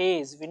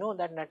synthase. We know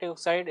that nitric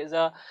oxide is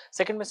a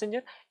second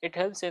messenger. It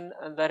helps in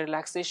the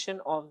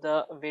relaxation of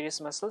the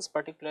various muscles,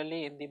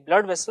 particularly in the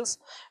blood vessels,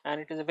 and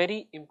it is a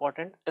very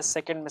important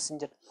second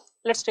messenger.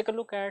 Let's take a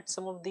look at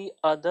some of the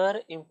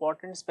other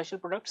important special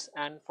products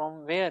and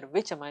from where,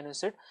 which amino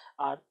acid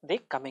are they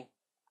coming.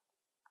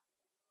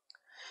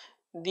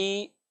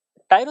 The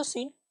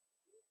tyrosine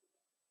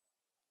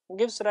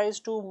gives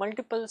rise to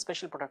multiple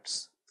special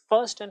products.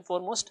 First and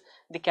foremost,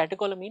 the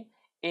catecholamine.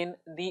 in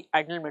the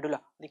adrenal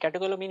medulla. The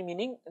catecholamine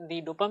meaning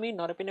the dopamine,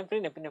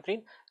 norepinephrine,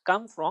 epinephrine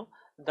come from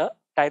the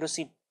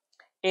tyrosine.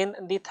 In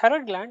the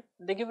thyroid gland,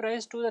 they give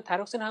rise to the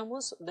thyroxine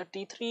hormones, the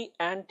T3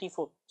 and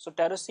T4. So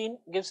tyrosine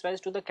gives rise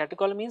to the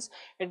catecholamines,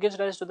 it gives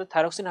rise to the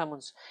thyroxine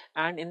hormones,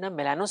 and in the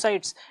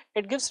melanocytes,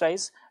 it gives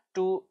rise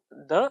to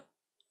the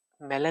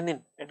melanin.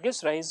 It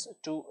gives rise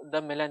to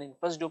the melanin.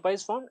 First dopa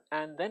is formed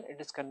and then it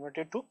is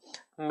converted to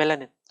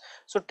melanin.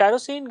 So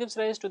tyrosine gives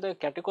rise to the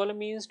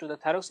catecholamines, to the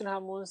thyroxine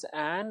hormones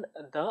and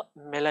the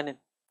melanin.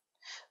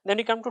 Then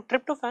we come to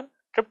tryptophan.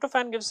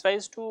 Tryptophan gives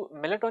rise to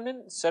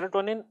melatonin,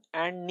 serotonin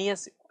and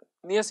niacin.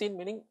 Niacin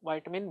meaning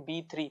vitamin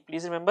B3.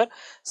 Please remember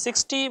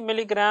 60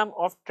 milligram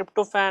of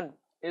tryptophan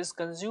is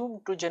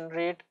consumed to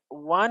generate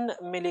 1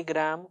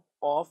 milligram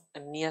of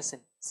niacin.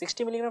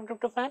 60 milligram of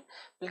tryptophan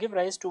will give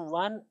rise to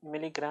 1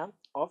 milligram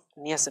of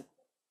niacin.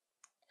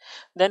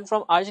 Then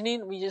from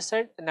arginine, we just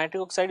said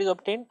nitric oxide is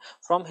obtained.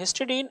 From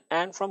histidine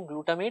and from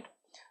glutamate,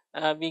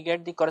 we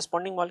get the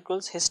corresponding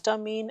molecules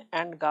histamine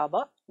and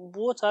GABA.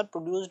 Both are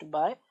produced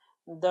by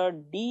the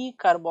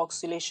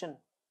decarboxylation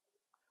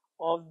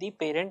of the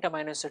parent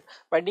amino acid.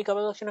 By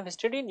decarboxylation of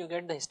histidine, you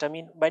get the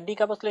histamine. By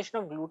decarboxylation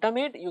of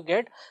glutamate, you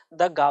get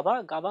the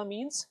GABA. GABA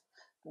means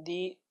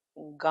the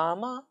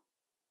gamma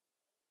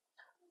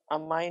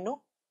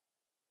amino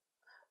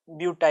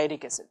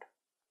butyric acid.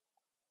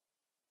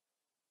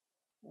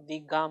 The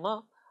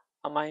gamma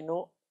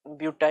amino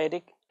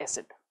butyric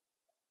acid,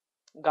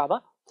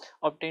 GABA,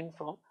 obtained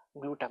from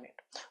glutamate.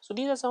 So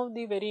these are some of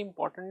the very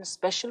important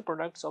special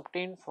products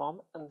obtained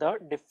from the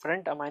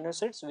different amino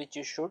acids which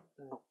you should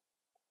know.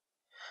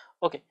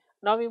 Okay,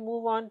 now we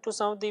move on to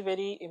some of the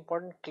very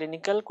important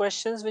clinical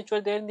questions which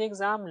were there in the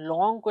exam.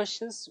 Long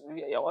questions,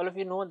 all of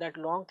you know that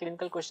long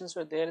clinical questions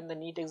were there in the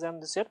NEET exam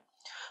this year.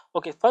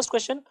 Okay, first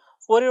question,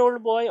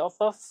 4-year-old boy of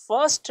a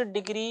first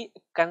degree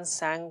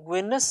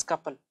consanguineous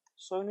couple.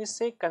 So when we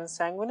say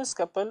consanguineous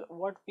couple,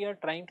 what we are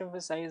trying to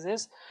emphasize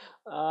is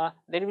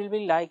there will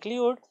be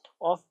likelihood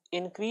of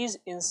increased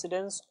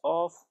incidence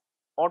of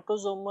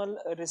autosomal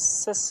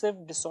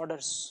recessive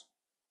disorders,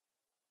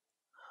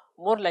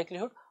 more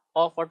likelihood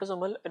of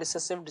autosomal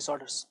recessive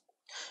disorders.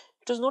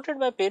 It was noted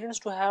by parents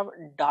to have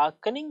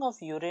darkening of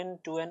urine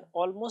to an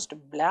almost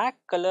black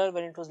color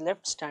when it was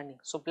left standing.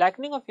 So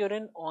blackening of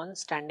urine on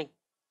standing.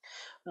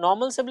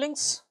 Normal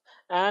siblings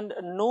and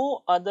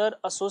no other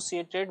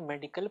associated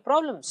medical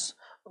problems.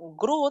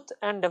 Growth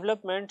and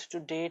development to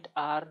date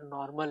are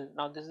normal.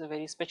 Now this is a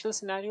very special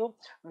scenario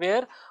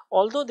where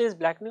although there is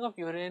blackening of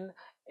urine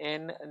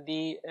in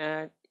the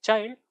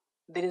child,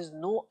 there is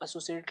no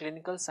associated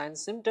clinical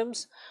signs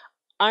symptoms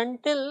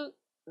until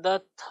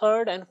the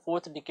third and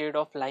fourth decade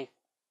of life.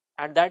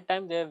 At that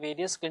time there are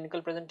various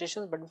clinical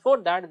presentations, but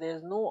before that there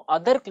is no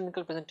other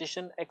clinical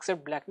presentation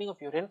except blackening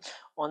of urine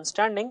on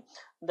standing.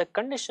 The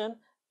condition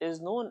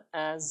is known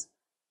as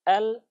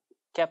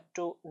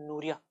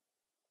alkaptonuria.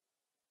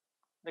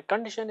 The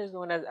condition is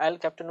known as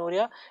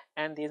alkaptonuria,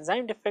 and the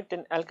enzyme defect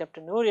in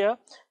alkaptonuria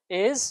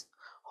is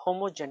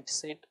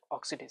homogentisate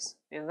oxidase.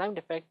 The enzyme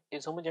defect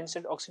is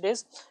homogentisate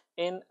oxidase.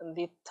 In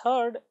the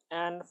third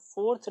and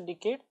fourth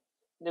decade,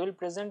 they will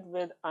present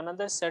with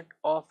another set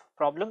of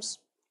problems.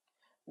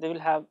 They will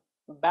have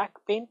back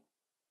pain.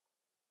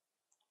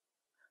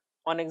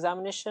 On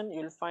examination,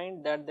 you will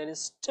find that there is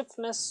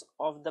stiffness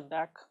of the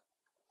back.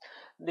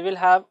 They will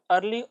have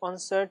early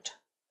onset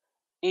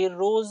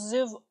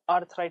erosive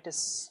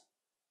arthritis.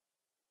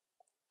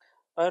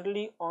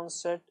 Early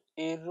onset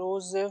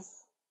erosive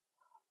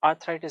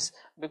arthritis,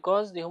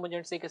 because the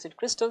homogentic acid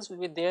crystals will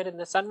be there in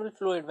the synovial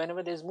fluid.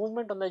 Whenever there is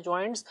movement on the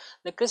joints,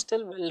 the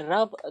crystal will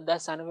rub the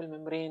synovial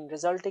membrane,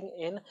 resulting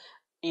in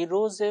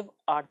erosive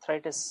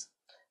arthritis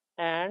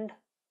and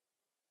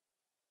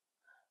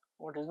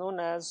what is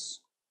known as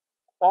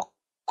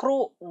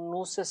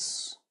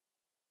ochronosis.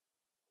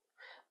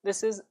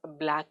 This is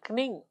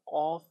blackening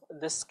of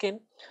the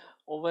skin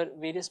over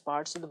various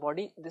parts of the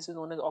body. This is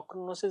known as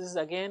ochronosis. This is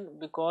again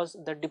because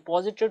the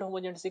deposited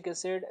homogentic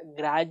acid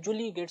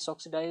gradually gets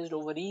oxidized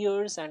over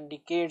years and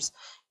decades.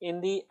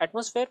 In the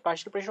atmosphere,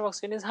 partial pressure of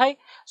oxygen is high,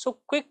 so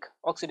quick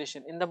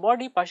oxidation. In the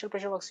body, partial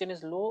pressure of oxygen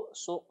is low,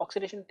 so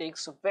oxidation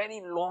takes a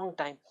very long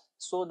time.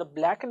 So the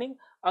blackening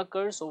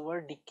occurs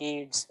over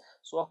decades.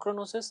 So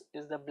ochronosis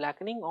is the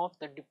blackening of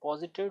the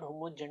deposited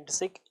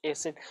homogentic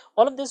acid.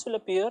 All of this will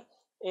appear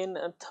in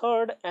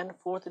third and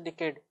fourth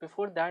decade.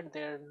 Before that,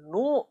 there are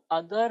no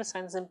other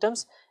signs and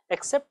symptoms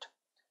except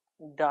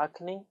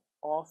darkening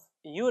of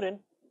urine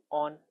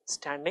on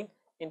standing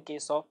in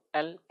case of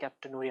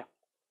alkaptonuria.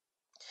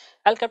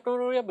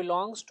 Alkaptonuria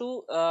belongs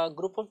to a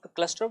group of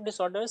cluster of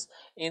disorders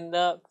in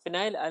the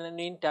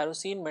phenylalanine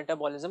tyrosine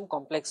metabolism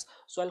complex.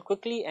 So I'll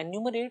quickly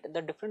enumerate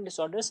the different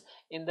disorders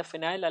in the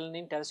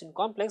phenylalanine tyrosine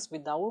complex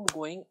without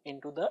going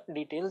into the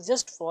details,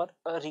 just for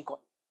a recall.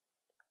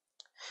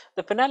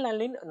 The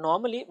phenylalanine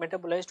normally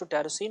metabolized to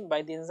tyrosine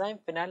by the enzyme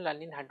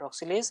phenylalanine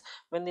hydroxylase.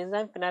 When the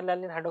enzyme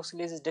phenylalanine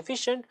hydroxylase is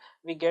deficient,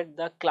 we get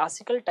the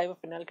classical type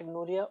of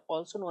phenylketonuria,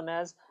 also known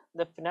as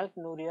the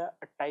phenylketonuria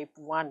type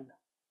 1.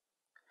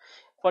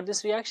 For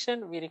this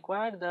reaction, we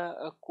require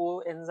the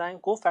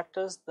coenzyme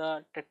cofactors,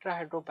 the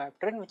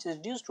tetrahydrobiopterin, which is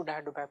reduced to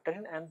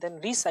dihydrobiopterin and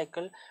then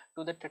recycled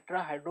to the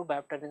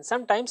tetrahydrobiopterin.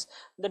 Sometimes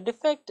the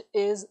defect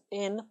is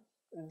in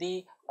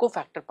the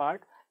cofactor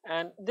part,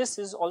 and this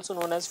is also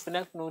known as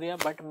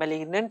phenylketonuria, but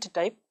malignant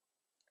type,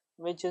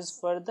 which is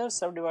further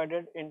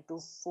subdivided into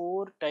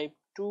 4 type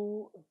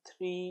 2,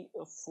 3,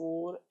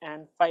 4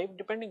 and 5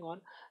 depending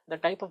on the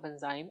type of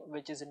enzyme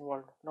which is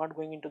involved, not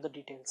going into the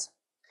details.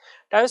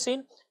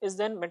 Tyrosine is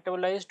then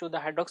metabolized to the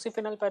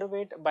hydroxyphenyl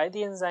pyruvate by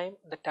the enzyme,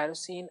 the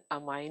tyrosine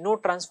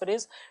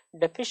aminotransferase.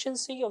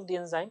 Deficiency of the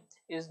enzyme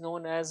is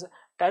known as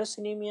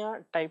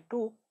tyrosinemia type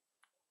 2,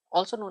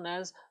 also known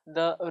as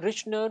the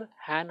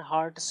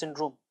Richner-Hanhart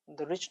syndrome.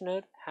 The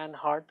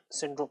Richner-Hanhart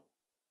syndrome.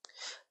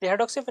 The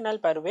hydroxyphenyl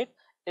pyruvate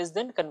is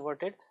then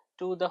converted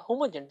to the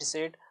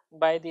homogentisate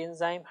by the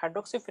enzyme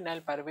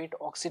hydroxyphenyl pyruvate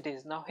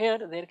oxidase. Now here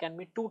there can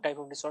be two type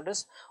of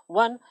disorders.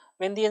 One,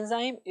 when the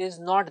enzyme is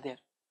not there.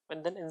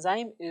 When the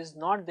enzyme is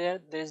not there,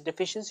 there is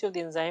deficiency of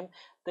the enzyme.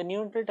 The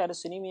neonatal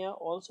tyrosinemia,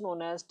 also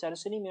known as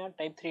tyrosinemia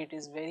type 3, it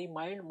is very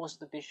mild. Most of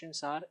the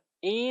patients are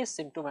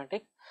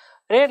asymptomatic.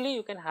 Rarely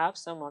you can have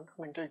some amount of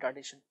mental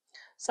retardation.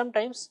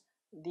 Sometimes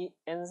the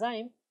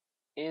enzyme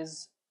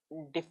is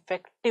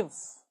defective.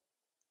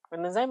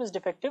 When enzyme is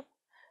defective,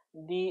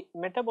 the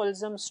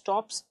metabolism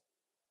stops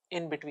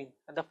in between,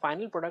 the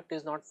final product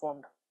is not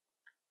formed,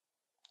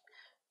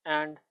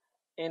 and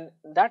in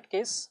that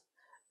case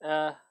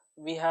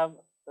we have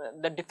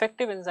the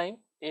defective enzyme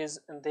is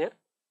there.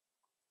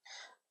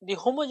 The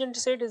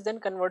homogentisate is then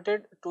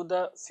converted to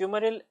the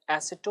fumaryl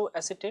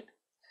acetoacetate,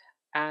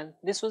 and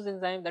this was the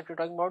enzyme that we are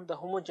talking about, the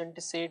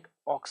homogentisate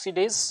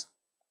oxidase.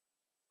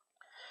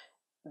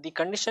 The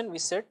condition we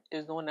said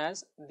is known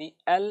as the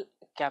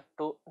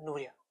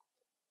L-captonuria.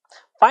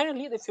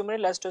 Finally, the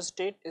fumaryl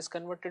acetoacetate is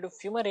converted to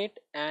fumarate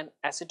and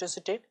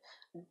acetoacetate.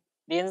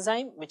 The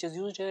enzyme which is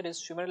used here is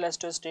fumaryl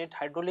acetoacetate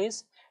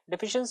hydrolase.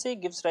 Deficiency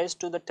gives rise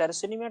to the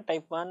tyrosinemia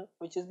type 1,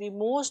 which is the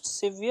most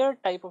severe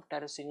type of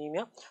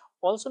tyrosinemia,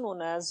 also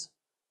known as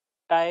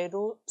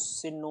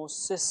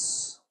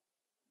tyrosinosis.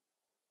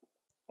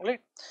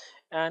 Right?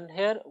 And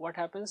here what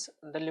happens,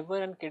 the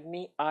liver and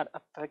kidney are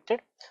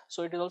affected,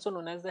 so it is also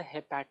known as the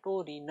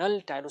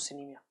hepatorenal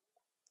tyrosinemia.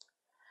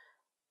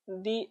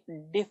 The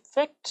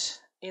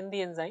defect in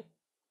the enzyme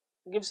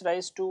gives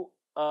rise to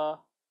a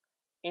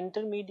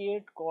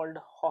intermediate called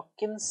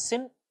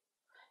Hawkinson,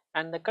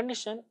 and the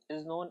condition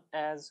is known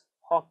as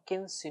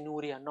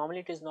Hawkinsinuria. Normally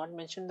it is not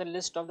mentioned in the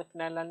list of the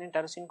phenylalanine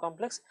tyrosine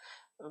complex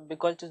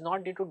because it is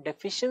not due to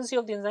deficiency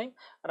of the enzyme,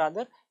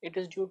 rather it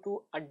is due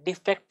to a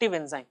defective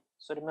enzyme.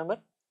 So remember,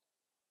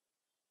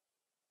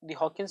 the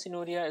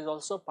Hawkinsinuria is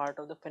also part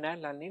of the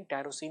phenylalanine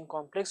tyrosine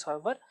complex.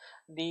 However,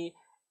 the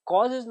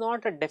cause is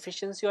not a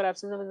deficiency or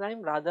absence of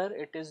enzyme, rather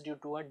it is due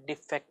to a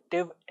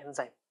defective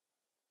enzyme.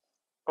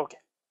 Okay.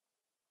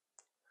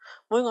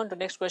 Moving on to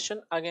next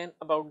question, again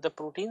about the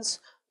proteins.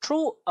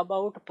 True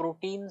about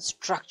protein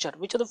structure.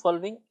 Which of the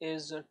following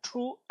is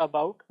true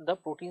about the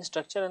protein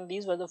structure? And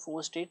these were the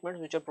 4 statements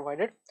which are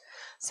provided.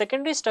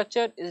 Secondary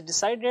structure is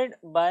decided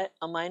by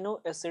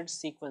amino acid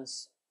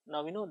sequence.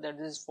 Now we know that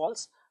this is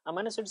false.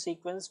 Amino acid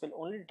sequence will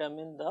only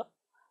determine the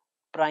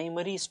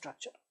primary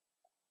structure.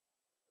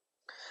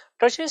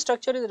 Tertiary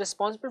structure is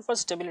responsible for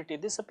stability.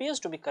 This appears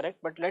to be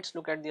correct, but let's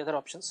look at the other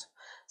options.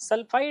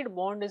 Sulfide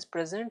bond is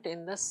present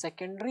in the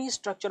secondary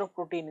structure of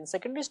protein. In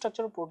secondary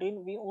structure of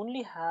protein, we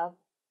only have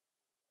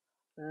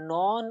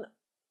the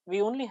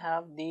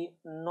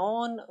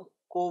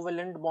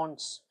non-covalent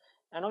bonds,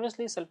 and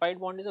obviously sulfide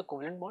bond is a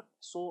covalent bond,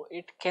 so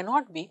it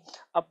cannot be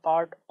a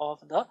part of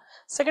the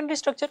secondary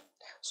structure.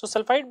 So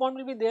sulfide bond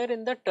will be there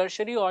in the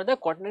tertiary or the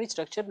quaternary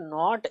structure,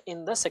 not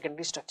in the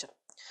secondary structure.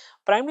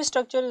 Primary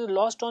structure is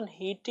lost on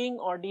heating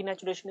or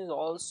denaturation is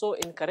also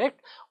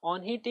incorrect.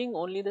 On heating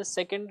only the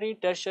secondary,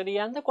 tertiary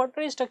and the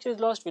quaternary structure is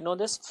lost, we know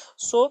this.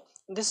 So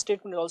this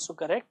statement is also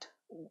correct,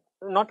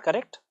 not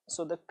correct.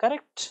 So the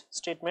correct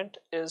statement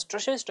is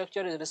tertiary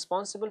structure is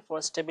responsible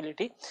for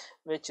stability,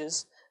 which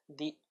is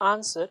the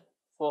answer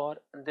for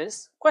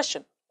this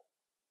question.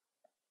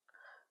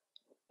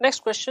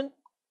 Next question,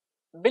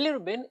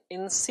 bilirubin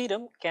in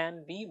serum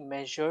can be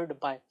measured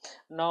by.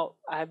 Now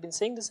I have been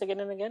saying this again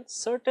and again,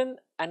 certain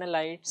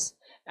analytes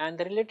and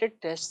the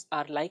related tests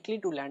are likely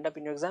to land up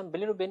in your exam,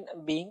 bilirubin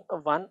being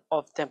one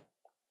of them.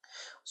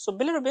 So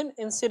bilirubin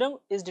in serum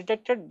is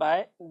detected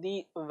by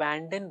the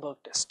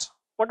Vandenberg test.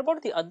 What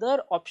about the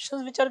other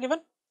options which are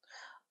given?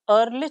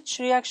 Ehrlich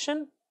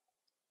reaction,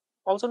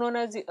 also known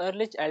as the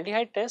Ehrlich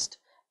aldehyde test,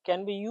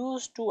 can be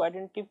used to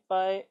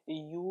identify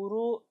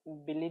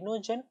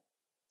urobilinogen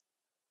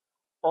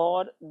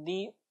or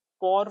the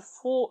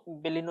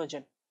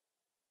porphobilinogen,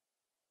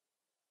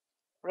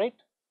 right?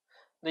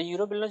 The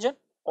urobilinogen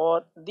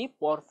or the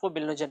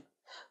porphobilinogen.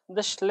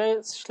 The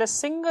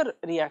Schlesinger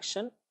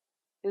reaction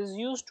is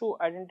used to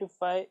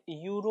identify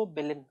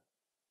urobilin.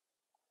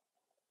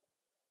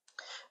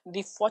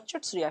 The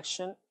Fauchet's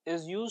reaction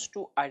is used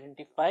to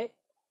identify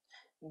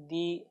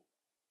the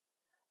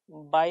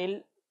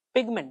bile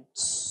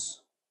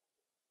pigments.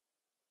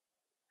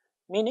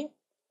 meaning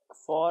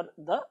for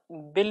the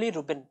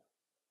bilirubin.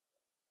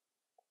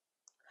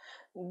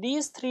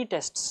 These three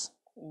tests,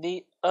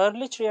 the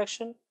Ehrlich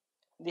reaction,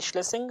 the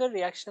Schlesinger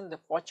reaction, the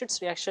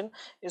Fauchett's reaction,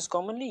 is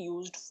commonly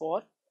used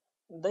for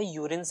the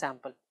urine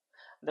sample.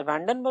 The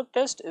Vandenberg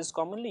test is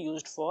commonly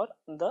used for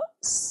the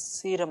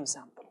serum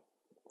sample.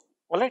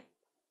 Alright.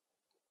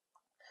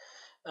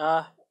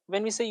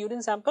 When we say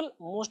urine sample,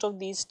 most of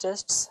these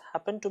tests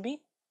happen to be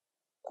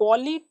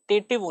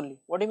qualitative only.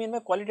 What do you mean by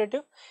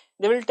qualitative?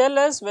 They will tell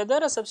us whether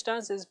a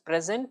substance is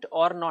present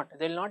or not.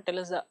 They will not tell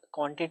us the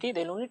quantity,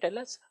 they will only tell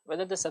us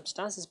whether the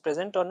substance is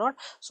present or not.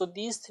 So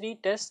these three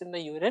tests in the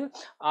urine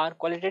are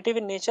qualitative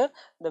in nature.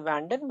 The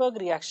Vandenberg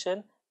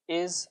reaction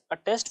is a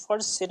test for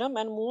serum,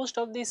 and most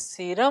of the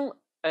serum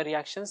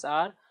reactions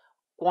are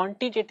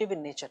quantitative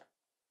in nature.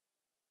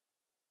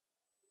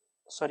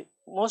 Sorry,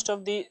 most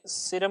of the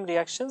serum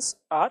reactions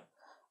are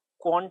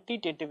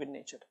quantitative in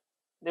nature.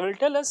 They will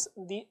tell us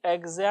the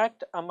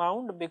exact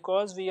amount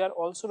because we are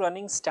also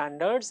running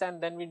standards,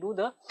 and then we do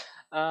the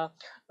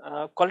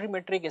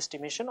colorimetric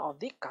estimation of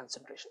the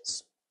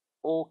concentrations.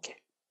 Okay.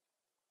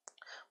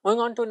 Moving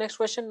on to next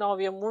question. Now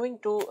we are moving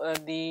to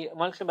the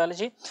molecular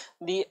biology.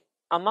 The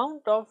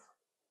amount of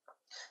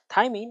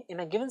thymine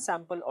in a given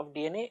sample of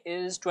DNA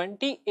is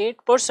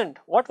 28%.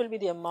 What will be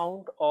the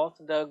amount of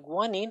the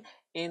guanine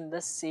in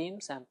the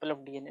same sample of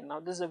DNA? Now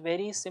this is a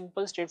very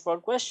simple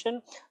straightforward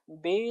question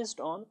based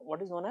on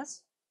what is known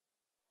as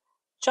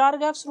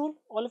Chargaff's rule.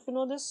 All of you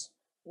know this.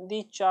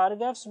 The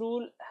Chargaff's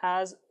rule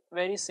has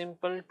very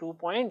simple 2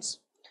 points.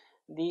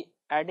 The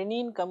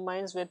adenine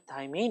combines with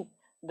thymine,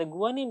 the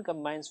guanine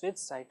combines with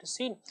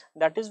cytosine.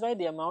 That is why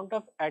the amount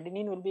of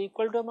adenine will be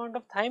equal to amount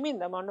of thymine,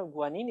 the amount of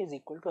guanine is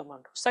equal to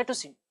amount of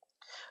cytosine.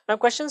 Now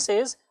question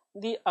says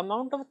the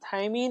amount of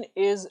thymine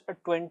is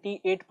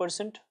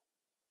 28%.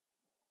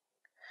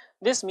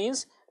 This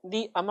means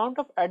the amount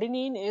of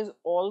adenine is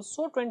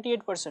also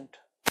 28%,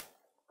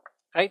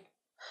 right?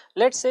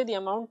 Let's say the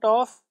amount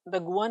of the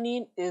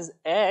guanine is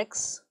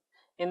X,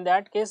 in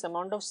that case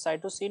amount of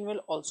cytosine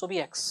will also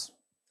be X,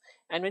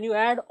 and when you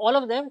add all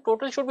of them,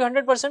 total should be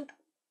 100%.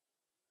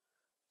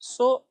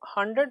 So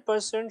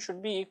 100%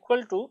 should be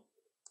equal to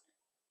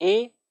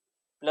A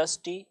plus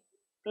T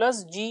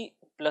plus G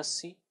plus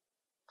C.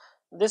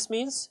 This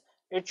means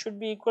it should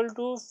be equal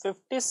to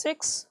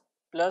 56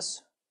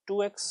 plus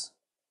 2x,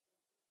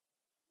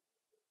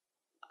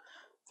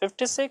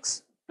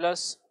 56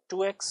 plus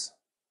 2x.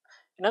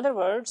 In other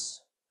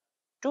words,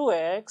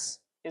 2x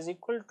is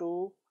equal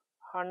to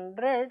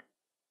 100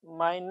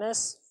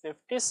 minus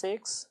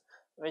 56,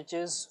 which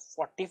is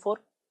 44,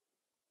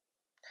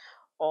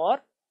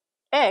 or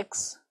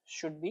x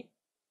should be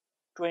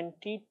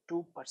 22%.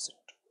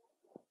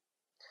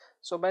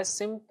 So by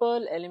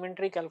simple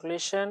elementary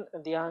calculation,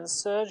 the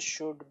answer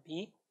should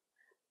be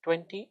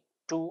 22%.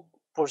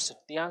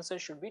 The answer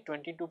should be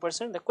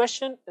 22%. The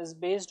question is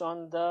based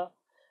on the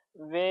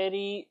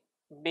very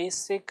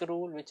basic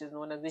rule which is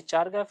known as the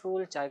Chargaff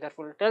rule. Chargaff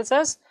rule tells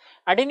us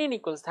adenine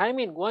equals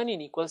thymine,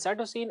 guanine equals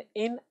cytosine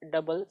in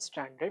double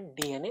stranded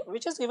DNA,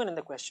 which is given in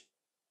the question,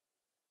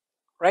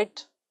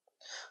 right?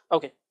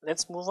 Okay,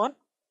 let's move on.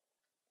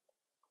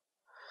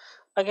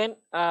 Again,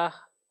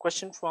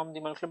 question from the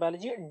molecular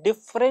biology.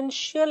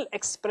 Differential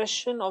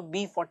expression of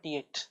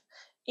B48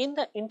 in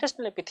the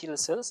intestinal epithelial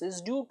cells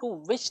is due to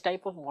which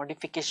type of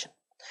modification?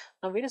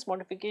 Now various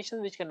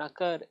modifications which can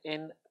occur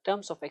in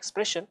terms of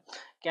expression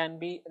can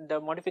be the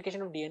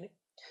modification of DNA,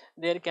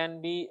 there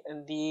can be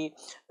the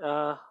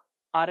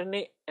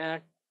RNA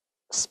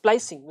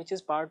splicing, which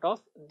is part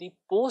of the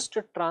post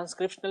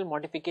transcriptional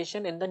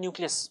modification in the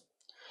nucleus.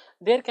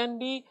 There can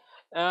be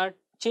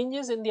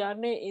changes in the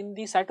RNA in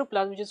the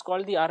cytoplasm, which is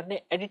called the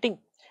RNA editing,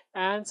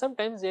 and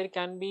sometimes there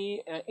can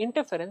be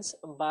interference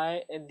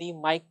by the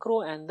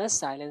micro and the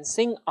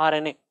silencing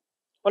RNA.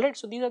 Alright,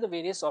 so these are the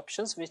various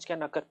options which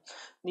can occur.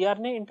 The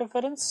RNA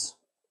interference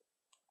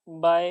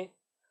by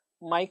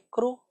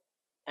micro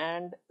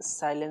and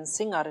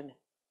silencing RNA.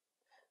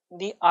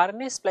 The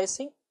RNA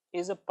splicing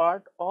is a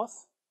part of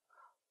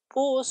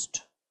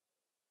post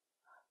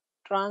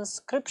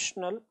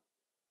transcriptional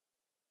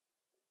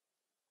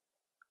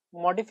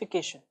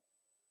modification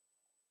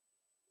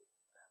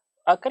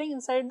occurring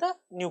inside the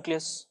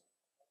nucleus,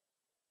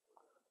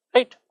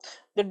 right?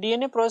 The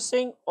DNA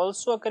processing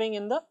also occurring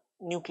in the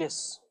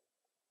nucleus,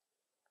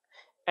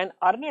 and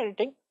RNA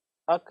editing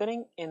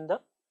occurring in the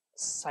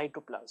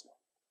cytoplasm.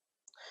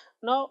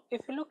 Now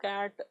if you look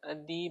at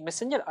the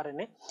messenger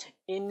RNA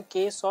in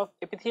case of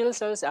epithelial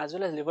cells as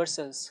well as liver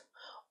cells,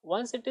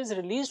 once it is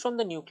released from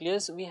the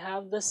nucleus, we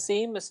have the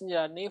same messenger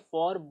RNA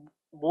for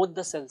both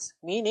the cells,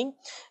 meaning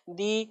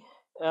the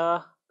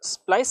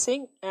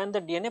splicing and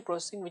the DNA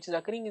processing which is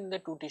occurring in the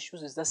two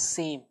tissues is the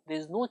same, there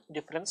is no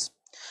difference.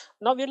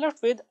 Now we are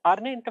left with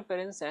RNA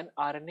interference and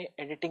RNA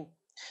editing.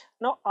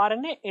 Now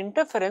RNA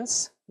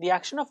interference, the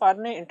action of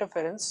RNA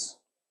interference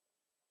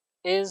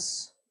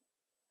is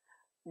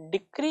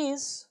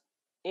decrease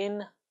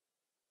in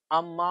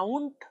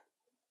amount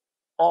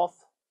of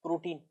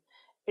protein.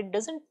 It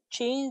does not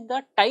change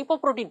the type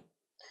of protein,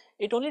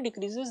 it only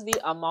decreases the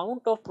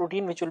amount of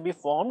protein which will be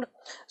formed.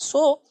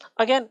 So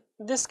again,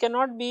 this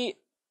cannot be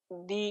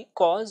the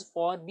cause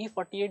for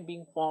B48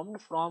 being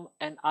formed from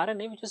an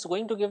RNA which is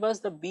going to give us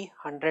the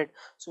B100.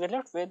 So we are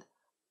left with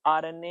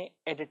RNA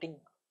editing.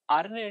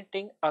 RNA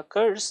editing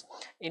occurs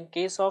in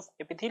case of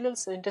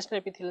intestinal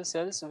epithelial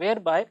cells,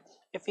 whereby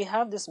if we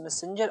have this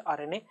messenger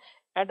RNA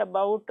at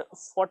about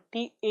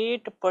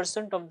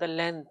 48% of the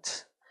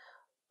length,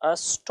 a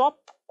stop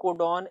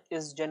codon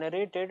is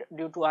generated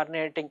due to RNA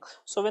editing.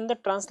 So when the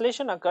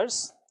translation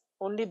occurs,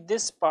 only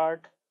this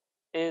part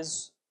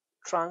is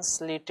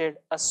translated.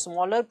 A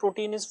smaller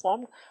protein is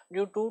formed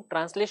due to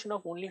translation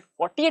of only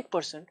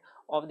 48%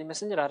 of the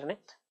messenger RNA,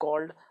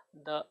 called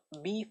the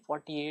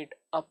B48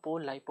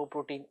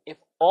 apolipoprotein. If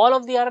all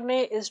of the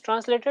RNA is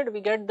translated,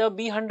 we get the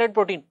B100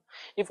 protein.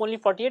 If only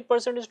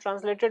 48% is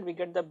translated, we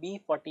get the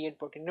B48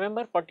 protein.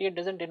 Remember, 48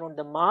 doesn't denote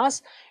the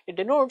mass, it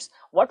denotes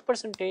what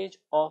percentage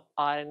of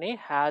RNA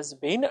has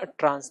been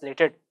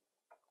translated.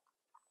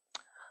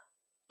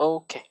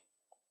 Okay,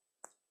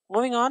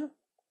 moving on.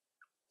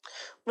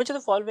 Which of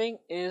the following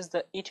is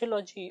the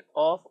etiology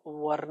of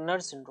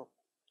Werner syndrome?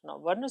 Now,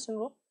 Werner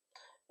syndrome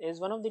is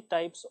one of the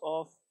types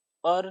of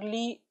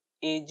early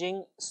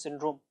aging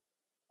syndrome.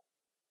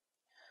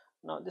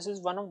 Now, this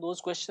is one of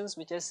those questions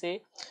which I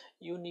say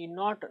you need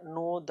not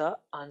know the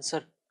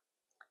answer,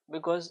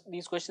 because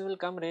these questions will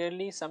come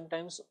rarely.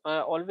 Sometimes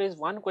always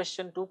one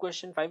question, two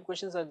question, five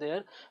questions are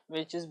there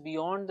which is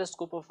beyond the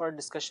scope of our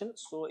discussion.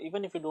 So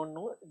even if you don't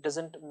know, it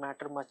doesn't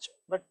matter much,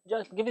 but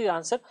just give you the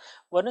answer.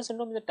 Werner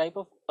syndrome is a type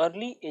of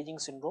early aging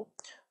syndrome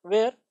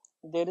where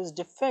there is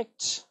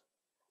defects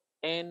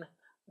in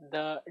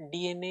the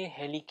DNA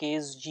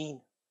helicase gene.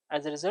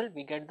 As a result,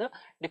 we get the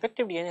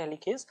defective DNA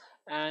helicase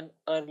and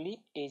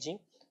early aging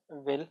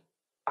will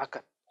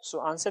occur.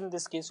 So answer in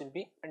this case will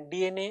be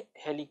DNA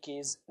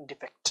helicase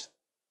defect.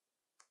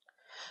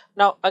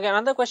 Now again,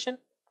 another question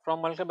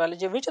from molecular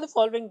biology: which of the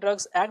following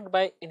drugs act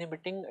by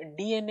inhibiting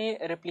DNA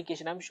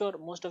replication? I'm sure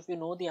most of you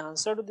know the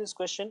answer to this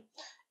question.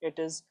 It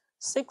is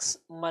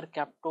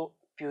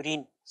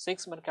 6-mercaptopurine.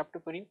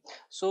 6-mercaptopurine.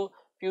 So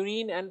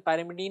purine and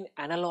pyrimidine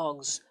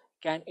analogs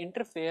can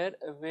interfere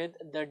with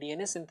the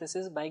DNA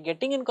synthesis by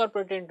getting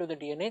incorporated into the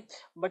DNA,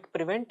 but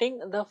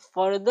preventing the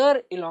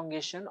further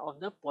elongation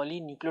of the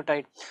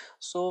polynucleotide.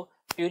 So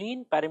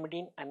purine,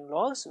 pyrimidine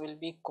analogs will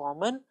be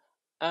common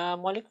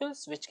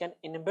molecules which can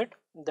inhibit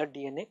the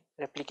DNA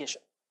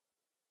replication.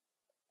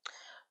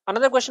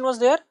 Another question was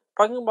there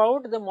talking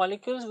about the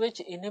molecules which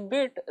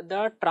inhibit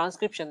the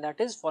transcription,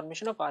 that is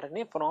formation of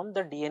RNA from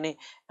the DNA,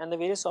 and the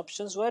various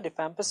options were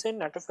rifampicin,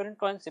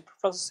 nitrofurantoin,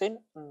 ciprofloxacin,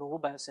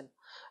 novobiocin.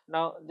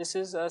 Now this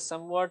is a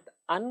somewhat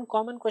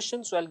uncommon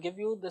question, so I'll give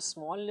you the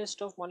small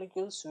list of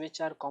molecules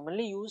which are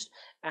commonly used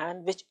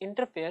and which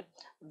interfere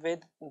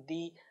with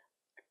the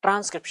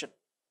transcription.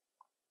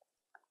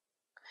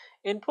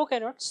 In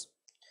prokaryotes,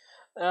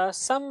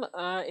 some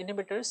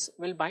inhibitors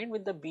will bind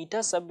with the beta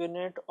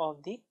subunit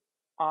of the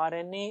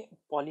RNA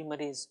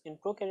polymerase. In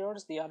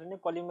prokaryotes, the RNA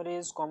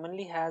polymerase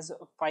commonly has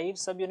 5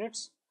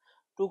 subunits: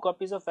 2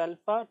 copies of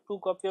alpha, 2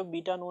 copies of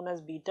beta known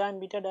as beta and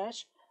beta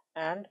dash,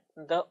 and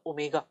the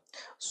omega.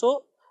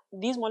 So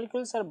these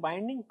molecules are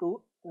binding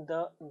to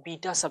the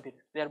beta subunit.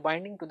 They are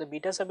binding to the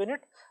beta subunit,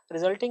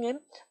 resulting in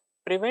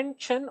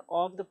prevention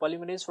of the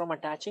polymerase from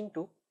attaching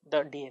to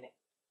the DNA.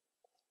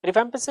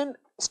 Rifampicin,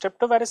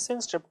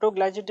 streptoviracin,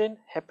 streptoglycidin,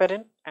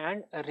 heparin,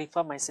 and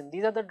rifamycin.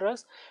 These are the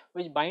drugs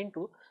which bind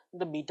to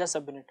the beta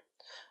subunit.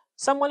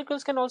 Some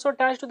molecules can also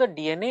attach to the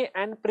DNA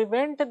and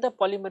prevent the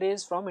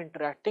polymerase from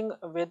interacting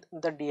with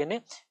the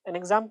DNA. An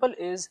example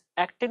is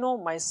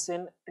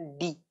actinomycin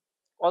D,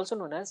 also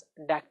known as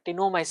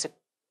dactinomycin.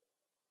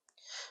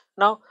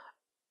 Now,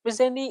 is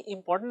there any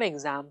important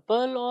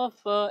example of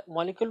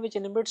molecule which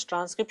inhibits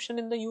transcription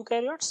in the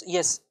eukaryotes?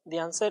 Yes, the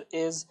answer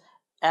is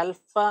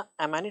alpha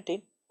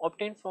amanitin,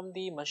 obtained from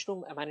the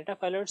mushroom Amanita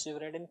phyllets you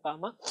read in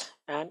pharma,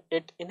 and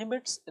it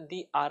inhibits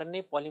the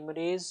RNA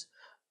polymerase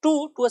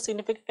 2 to a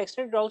significant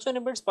extent. It also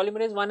inhibits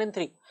polymerase 1 and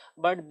 3,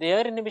 but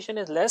their inhibition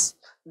is less.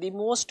 The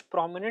most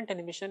prominent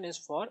inhibition is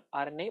for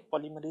RNA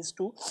polymerase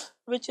 2,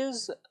 which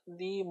is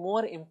the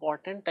more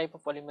important type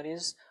of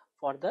polymerase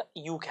for the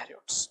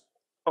eukaryotes.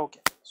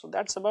 Okay, so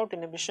that's about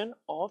inhibition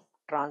of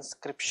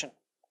transcription.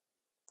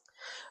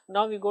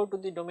 Now we go to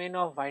the domain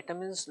of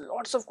vitamins.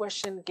 Lots of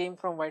questions came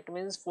from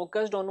vitamins,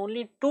 focused on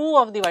only 2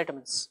 of the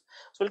vitamins.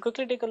 So we'll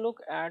quickly take a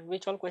look at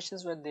which all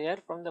questions were there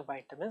from the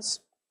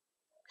vitamins.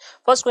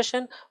 First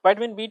question: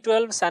 vitamin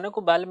B12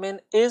 cyanocobalamin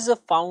is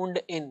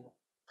found in.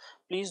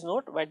 Please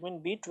note, vitamin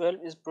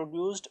B12 is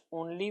produced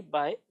only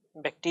by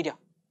bacteria.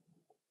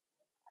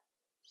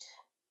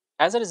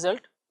 As a result,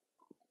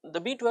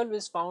 the B12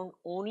 is found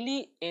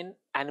only in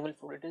animal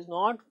food. It is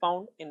not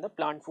found in the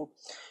plant food.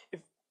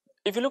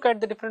 If you look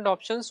at the different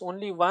options,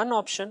 only one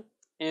option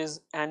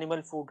is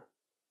animal food,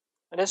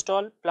 rest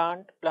all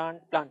plant.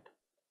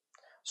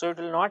 So it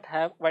will not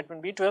have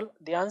vitamin B12.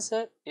 The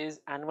answer is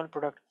animal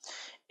product.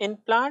 In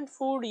plant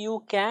food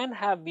you can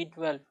have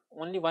B12,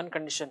 only one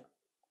condition: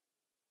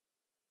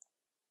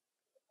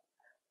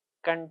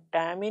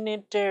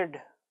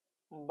 contaminated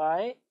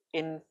by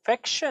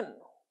infection.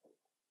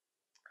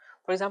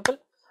 For example,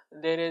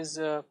 there is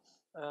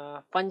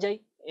fungi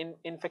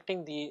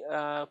infecting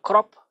the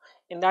crop.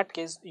 In that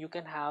case, you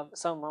can have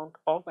some amount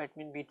of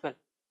vitamin B12.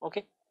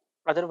 Okay,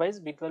 otherwise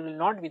B12 will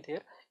not be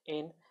there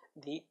in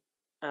the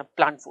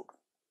plant food.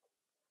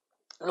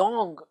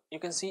 Long, you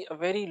can see a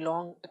very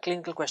long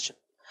clinical question.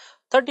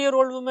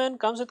 30-year-old woman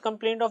comes with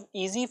complaint of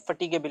easy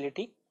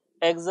fatigability,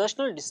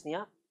 exertional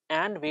dyspnea,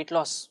 and weight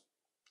loss.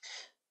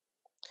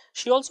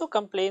 She also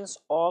complains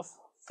of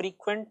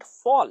frequent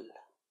fall.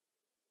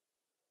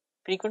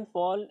 Frequent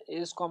fall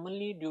is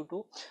commonly due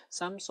to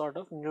some sort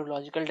of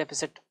neurological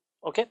deficit.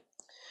 Okay,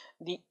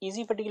 the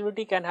easy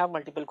fatigability can have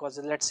multiple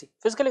causes. Let's see.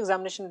 Physical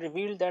examination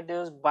revealed that there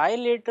was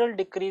bilateral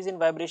decrease in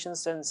vibration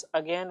sense.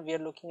 Again, we are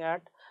looking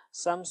at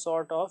some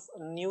sort of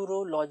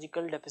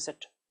neurological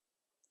deficit.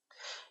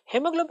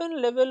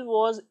 Hemoglobin level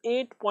was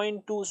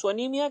 8.2. So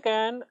anemia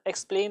can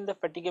explain the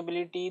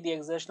fatigability, the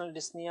exertional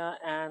dyspnea,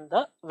 and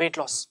the weight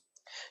loss.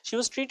 She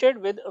was treated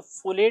with a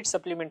folate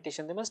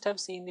supplementation. They must have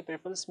seen the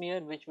peripheral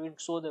smear which would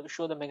show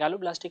the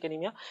megaloblastic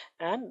anemia,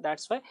 and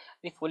that's why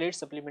the folate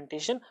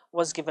supplementation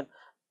was given,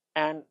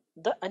 and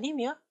the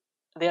anemia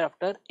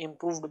thereafter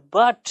improved,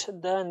 but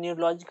the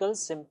neurological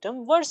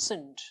symptom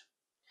worsened.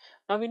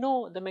 Now we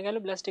know the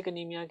megaloblastic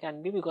anemia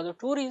can be because of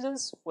two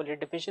reasons: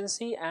 folate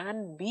deficiency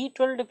and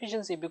B12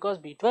 deficiency, because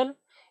B12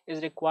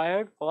 is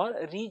required for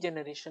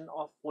regeneration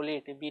of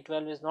folate. If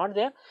B12 is not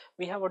there,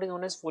 we have what is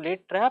known as folate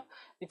trap.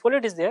 The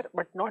folate is there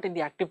but not in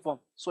the active form,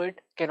 so it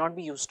cannot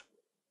be used.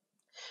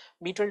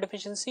 B12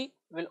 deficiency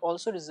will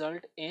also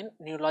result in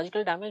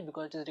neurological damage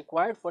because it is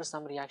required for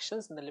some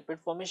reactions in the lipid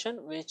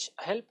formation which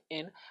help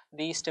in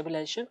the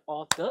stabilization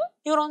of the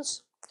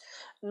neurons.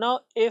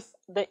 Now, if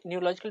the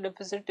neurological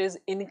deficit is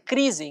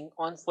increasing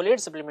on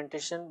folate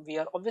supplementation, we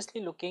are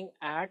obviously looking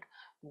at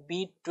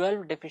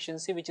B12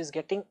 deficiency which is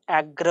getting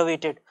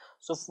aggravated.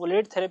 So,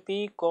 folate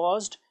therapy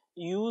caused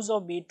use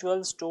of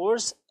B12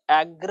 stores,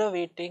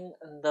 aggravating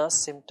the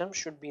symptom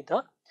should be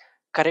the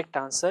correct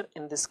answer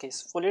in this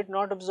case. Folate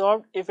not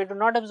absorbed, if it is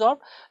not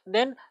absorbed,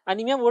 then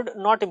anemia would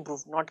not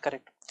improve, not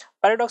correct.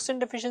 Pyridoxine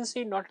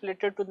deficiency not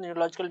related to the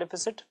neurological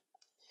deficit.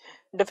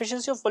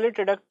 Deficiency of folate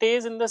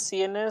reductase in the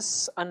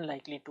CNS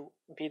unlikely to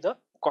be the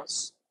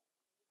cause.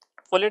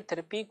 Folate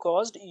therapy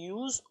caused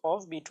use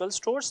of B12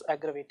 stores,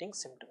 aggravating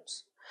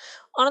symptoms.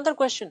 Another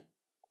question.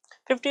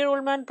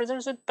 50-year-old man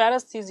presents with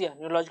paresthesia,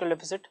 neurological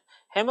deficit,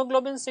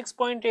 hemoglobin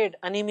 6.8,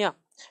 anemia.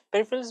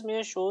 Peripheral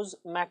smear shows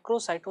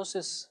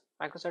macrocytosis.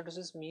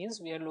 Macrocytosis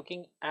means we are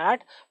looking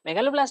at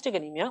megaloblastic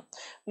anemia,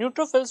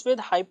 neutrophils with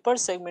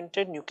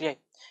hypersegmented nuclei.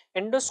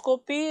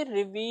 Endoscopy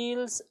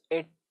reveals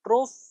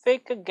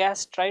atrophic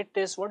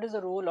gastritis. What is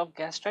the role of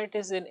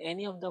gastritis in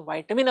any of the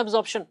vitamin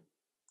absorption?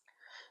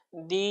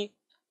 The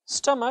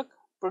stomach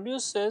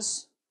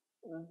produces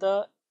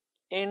the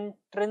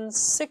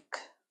intrinsic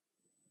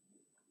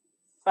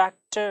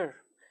factor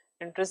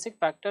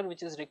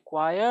which is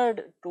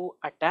required to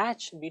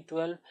attach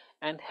B12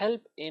 and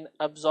help in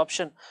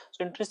absorption.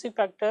 So intrinsic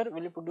factor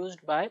will be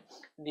produced by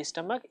the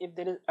stomach. If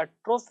there is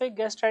atrophic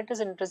gastritis,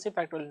 intrinsic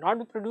factor will not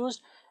be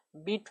produced,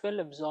 B12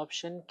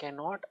 absorption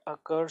cannot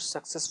occur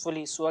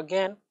successfully. So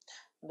again,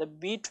 the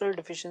B12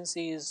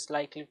 deficiency is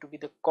likely to be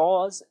the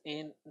cause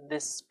in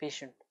this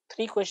patient.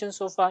 3 questions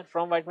so far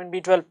from vitamin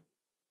B12.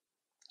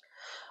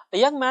 A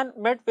young man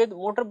met with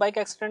motorbike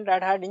accident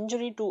that had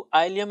injury to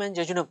ileum and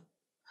jejunum.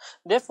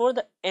 Therefore,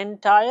 the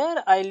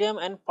entire ileum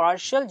and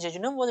partial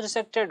jejunum was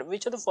resected.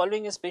 Which of the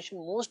following is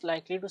patient most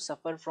likely to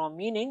suffer from?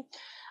 Meaning,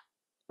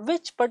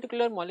 which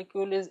particular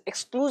molecule is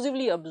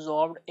exclusively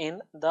absorbed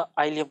in the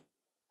ileum?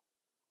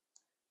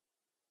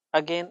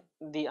 Again,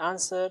 the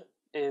answer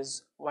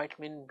is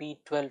vitamin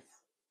B12.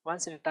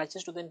 Once it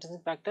attaches to the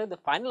intrinsic factor, the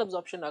final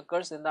absorption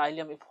occurs in the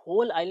ileum. If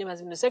whole ileum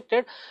has been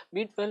resected,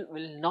 B12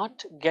 will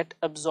not get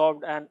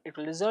absorbed and it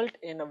will result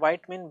in a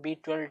vitamin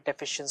B12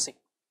 deficiency.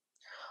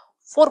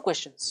 4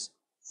 questions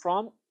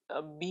from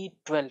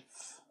B12.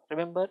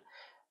 Remember,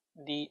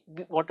 the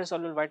water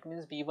soluble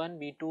vitamins B1,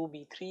 B2,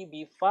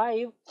 B3,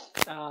 B5,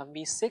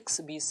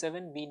 B6,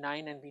 B7,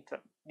 B9 and B12.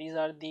 These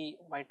are the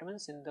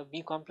vitamins in the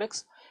B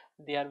complex.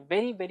 They are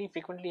very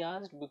frequently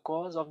asked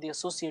because of the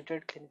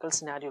associated clinical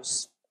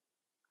scenarios.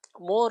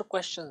 More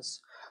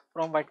questions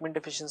from vitamin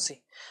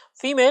deficiency.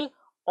 Female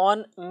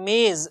on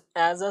maize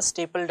as a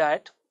staple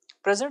diet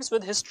presents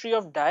with history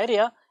of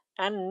diarrhea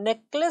and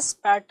necklace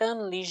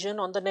pattern lesion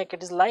on the neck.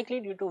 It is likely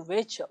due to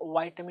which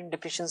vitamin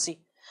deficiency?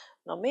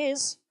 Now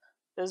maize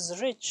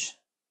is rich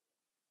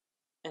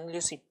in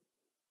leucine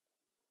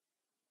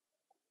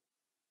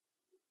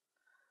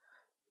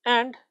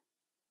and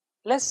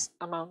less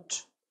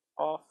amount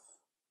of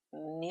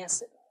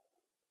niacin.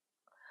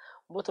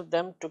 Both of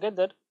them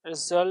together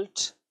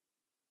result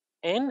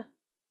in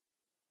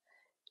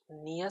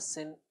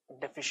niacin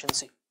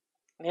deficiency.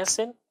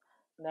 Niacin,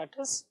 that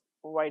is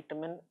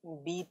vitamin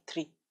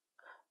B3.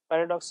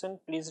 Pyridoxine,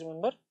 please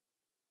remember,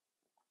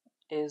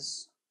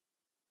 is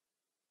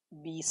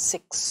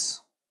B6.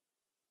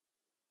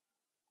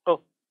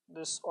 Oh,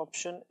 this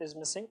option is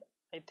missing.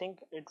 I think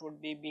it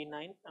would be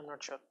B9, I'm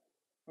not sure,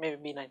 maybe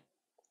B9.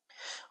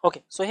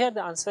 Okay, so here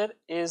the answer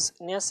is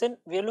niacin.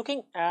 We are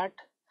looking at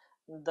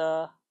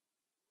the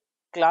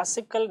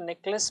classical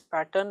necklace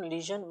pattern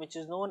lesion which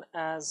is known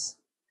as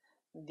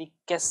the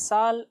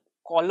Casal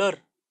collar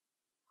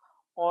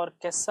or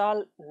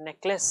Casal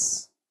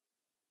necklace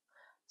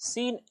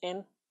seen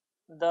in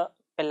the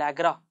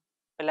pellagra.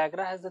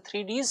 Pellagra has the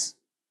 3 Ds: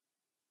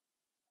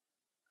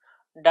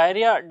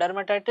 diarrhea,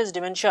 dermatitis,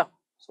 dementia.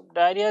 So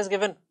diarrhea is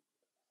given,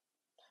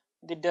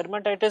 the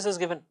dermatitis is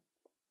given,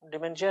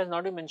 dementia has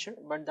not been mentioned,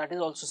 but that is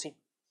also seen.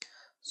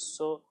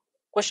 So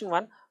question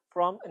 1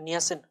 from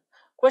niacin.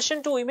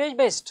 Question 2, image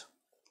based.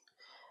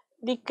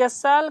 The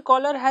Casal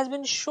collar has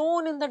been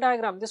shown in the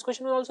diagram. This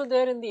question was also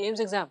there in the AIMS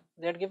exam.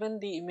 They had given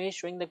the image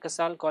showing the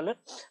Casal collar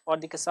or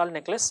the Casal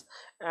necklace,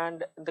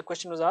 and the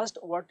question was asked,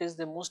 what is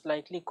the most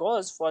likely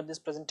cause for this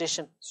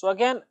presentation? So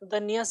again, the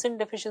niacin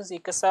deficiency,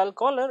 Casal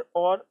collar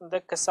or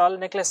the Casal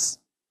necklace.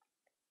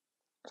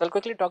 So I'll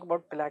quickly talk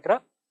about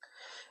pellagra.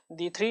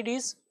 The 3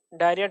 Ds: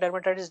 diarrhea,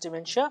 dermatitis,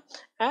 dementia,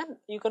 and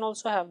you can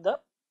also have the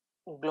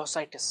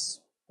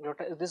glossitis.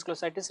 This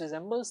glossitis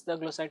resembles the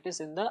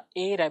glossitis in the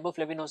A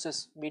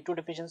riboflavinosis. B2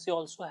 deficiency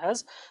also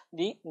has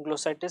the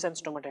glossitis and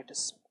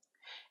stomatitis.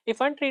 If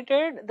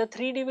untreated, the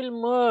 3D will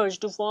merge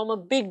to form a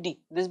big D.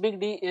 This big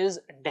D is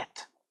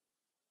death.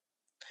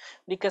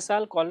 The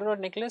Casal collar or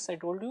necklace, I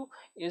told you,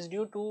 is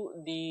due to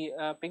the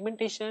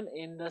pigmentation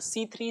in the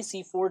C3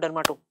 C4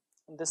 dermatome.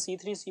 The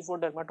C3 C4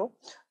 dermatome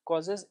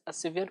causes a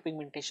severe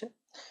pigmentation,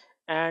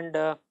 and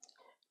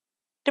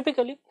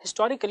typically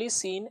historically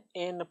seen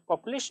in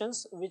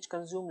populations which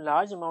consume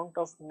large amount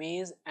of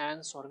maize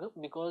and sorghum,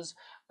 because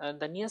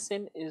the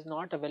niacin is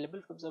not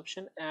available for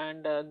absorption,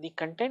 and the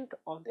content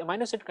of the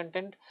amino acid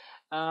content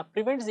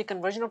prevents the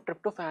conversion of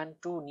tryptophan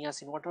to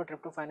niacin. Whatever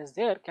tryptophan is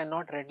there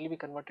cannot readily be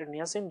converted to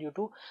niacin due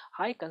to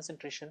high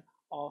concentration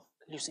of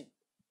leucine.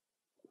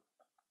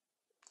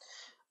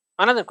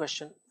 Another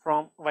question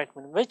from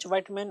vitamin: which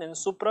vitamin in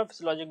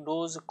supraphysiologic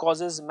dose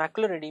causes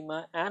macular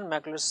edema and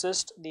macular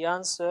cyst? The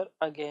answer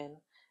again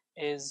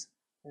is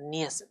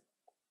niacin.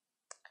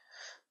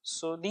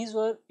 So these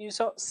were, you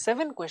saw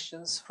 7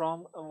 questions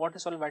from water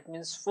soluble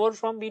vitamins, 4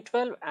 from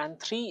B12 and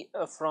 3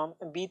 from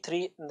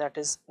B3, that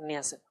is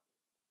niacin.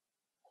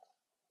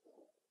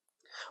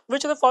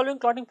 Which of the following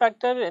clotting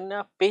factor in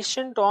a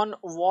patient on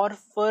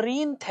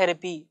warfarin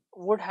therapy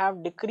would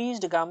have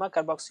decreased gamma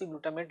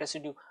carboxyglutamate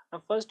residue?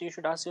 Now first you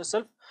should ask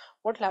yourself,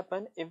 what will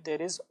happen if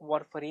there is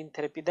warfarin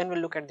therapy? Then we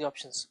will look at the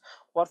options.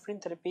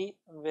 Warfarin therapy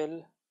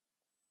will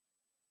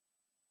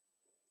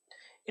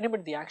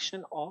inhibit the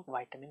action of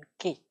vitamin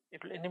K.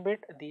 It will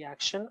inhibit the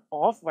action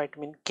of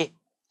vitamin K.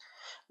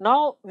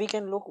 Now we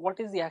can look what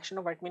is the action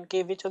of vitamin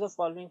K. Which of the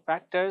following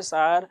factors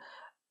are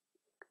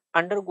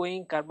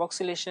undergoing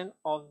carboxylation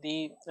of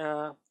the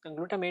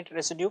glutamate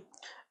residue?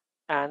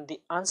 And the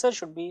answer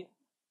should be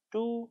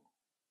 2,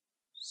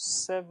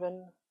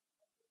 7,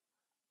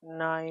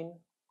 9,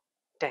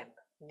 10.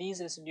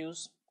 These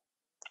residues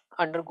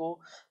undergo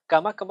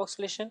gamma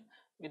carboxylation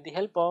with the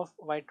help of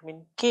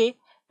vitamin K,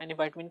 and if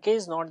vitamin K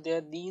is not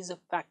there, these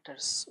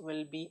factors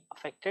will be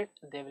affected.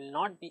 They will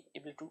not be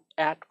able to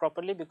act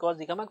properly because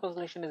the gamma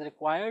carboxylation is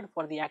required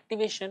for the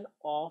activation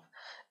of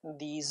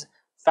these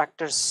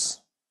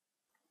factors.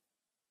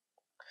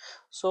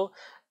 So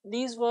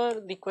these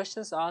were the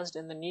questions asked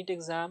in the NEET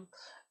exam.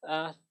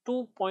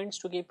 2 points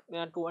to keep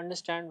to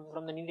understand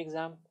from the NEET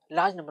exam: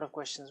 large number of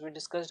questions. We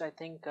discussed, I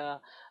think,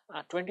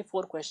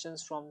 24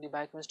 questions from the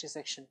biochemistry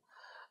section.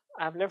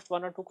 I have left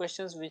 1 or 2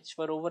 questions which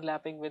were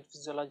overlapping with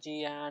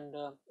physiology and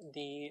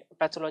the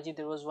pathology.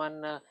 There was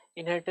one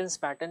inheritance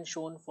pattern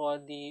shown for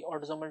the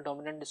autosomal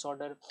dominant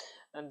disorder,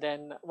 and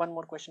then 1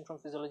 more question from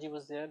physiology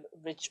was there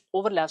which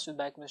overlaps with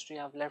biochemistry.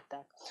 I have left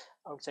that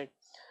outside.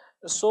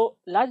 So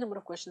large number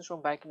of questions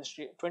from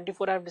biochemistry,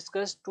 24 I have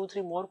discussed.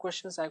 2-3 more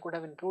questions I could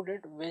have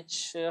included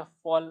which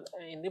fall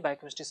in the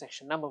biochemistry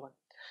section. Number 1.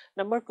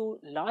 Number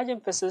 2, large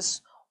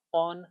emphasis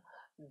on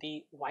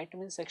the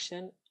vitamin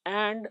section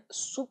and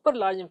super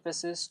large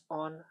emphasis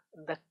on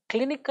the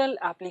clinical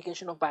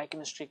application of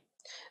biochemistry.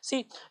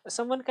 See,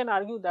 someone can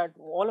argue that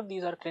all of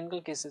these are clinical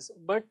cases,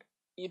 but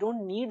you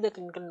don't need the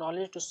clinical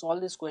knowledge to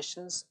solve these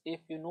questions if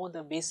you know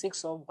the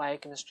basics of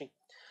biochemistry.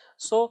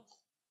 So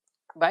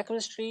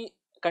biochemistry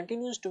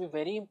continues to be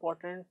very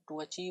important to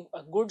achieve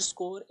a good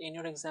score in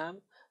your exam,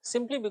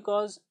 simply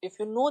because if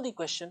you know the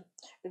question,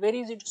 it's very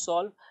easy to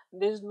solve.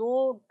 There is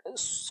no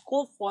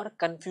scope for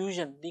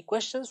confusion. The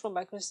questions from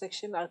biochemistry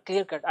section are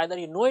clear cut. Either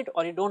you know it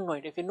or you don't know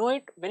it. If you know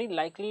it, very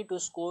likely to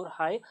score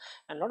high,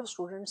 and a lot of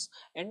students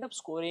end up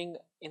scoring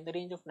in the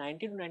range of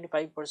 90 to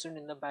 95%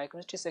 in the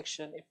biochemistry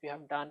section if you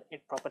have done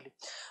it properly.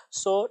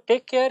 So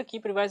take care,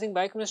 keep revising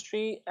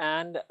biochemistry,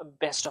 and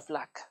best of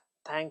luck.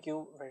 Thank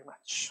you very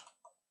much.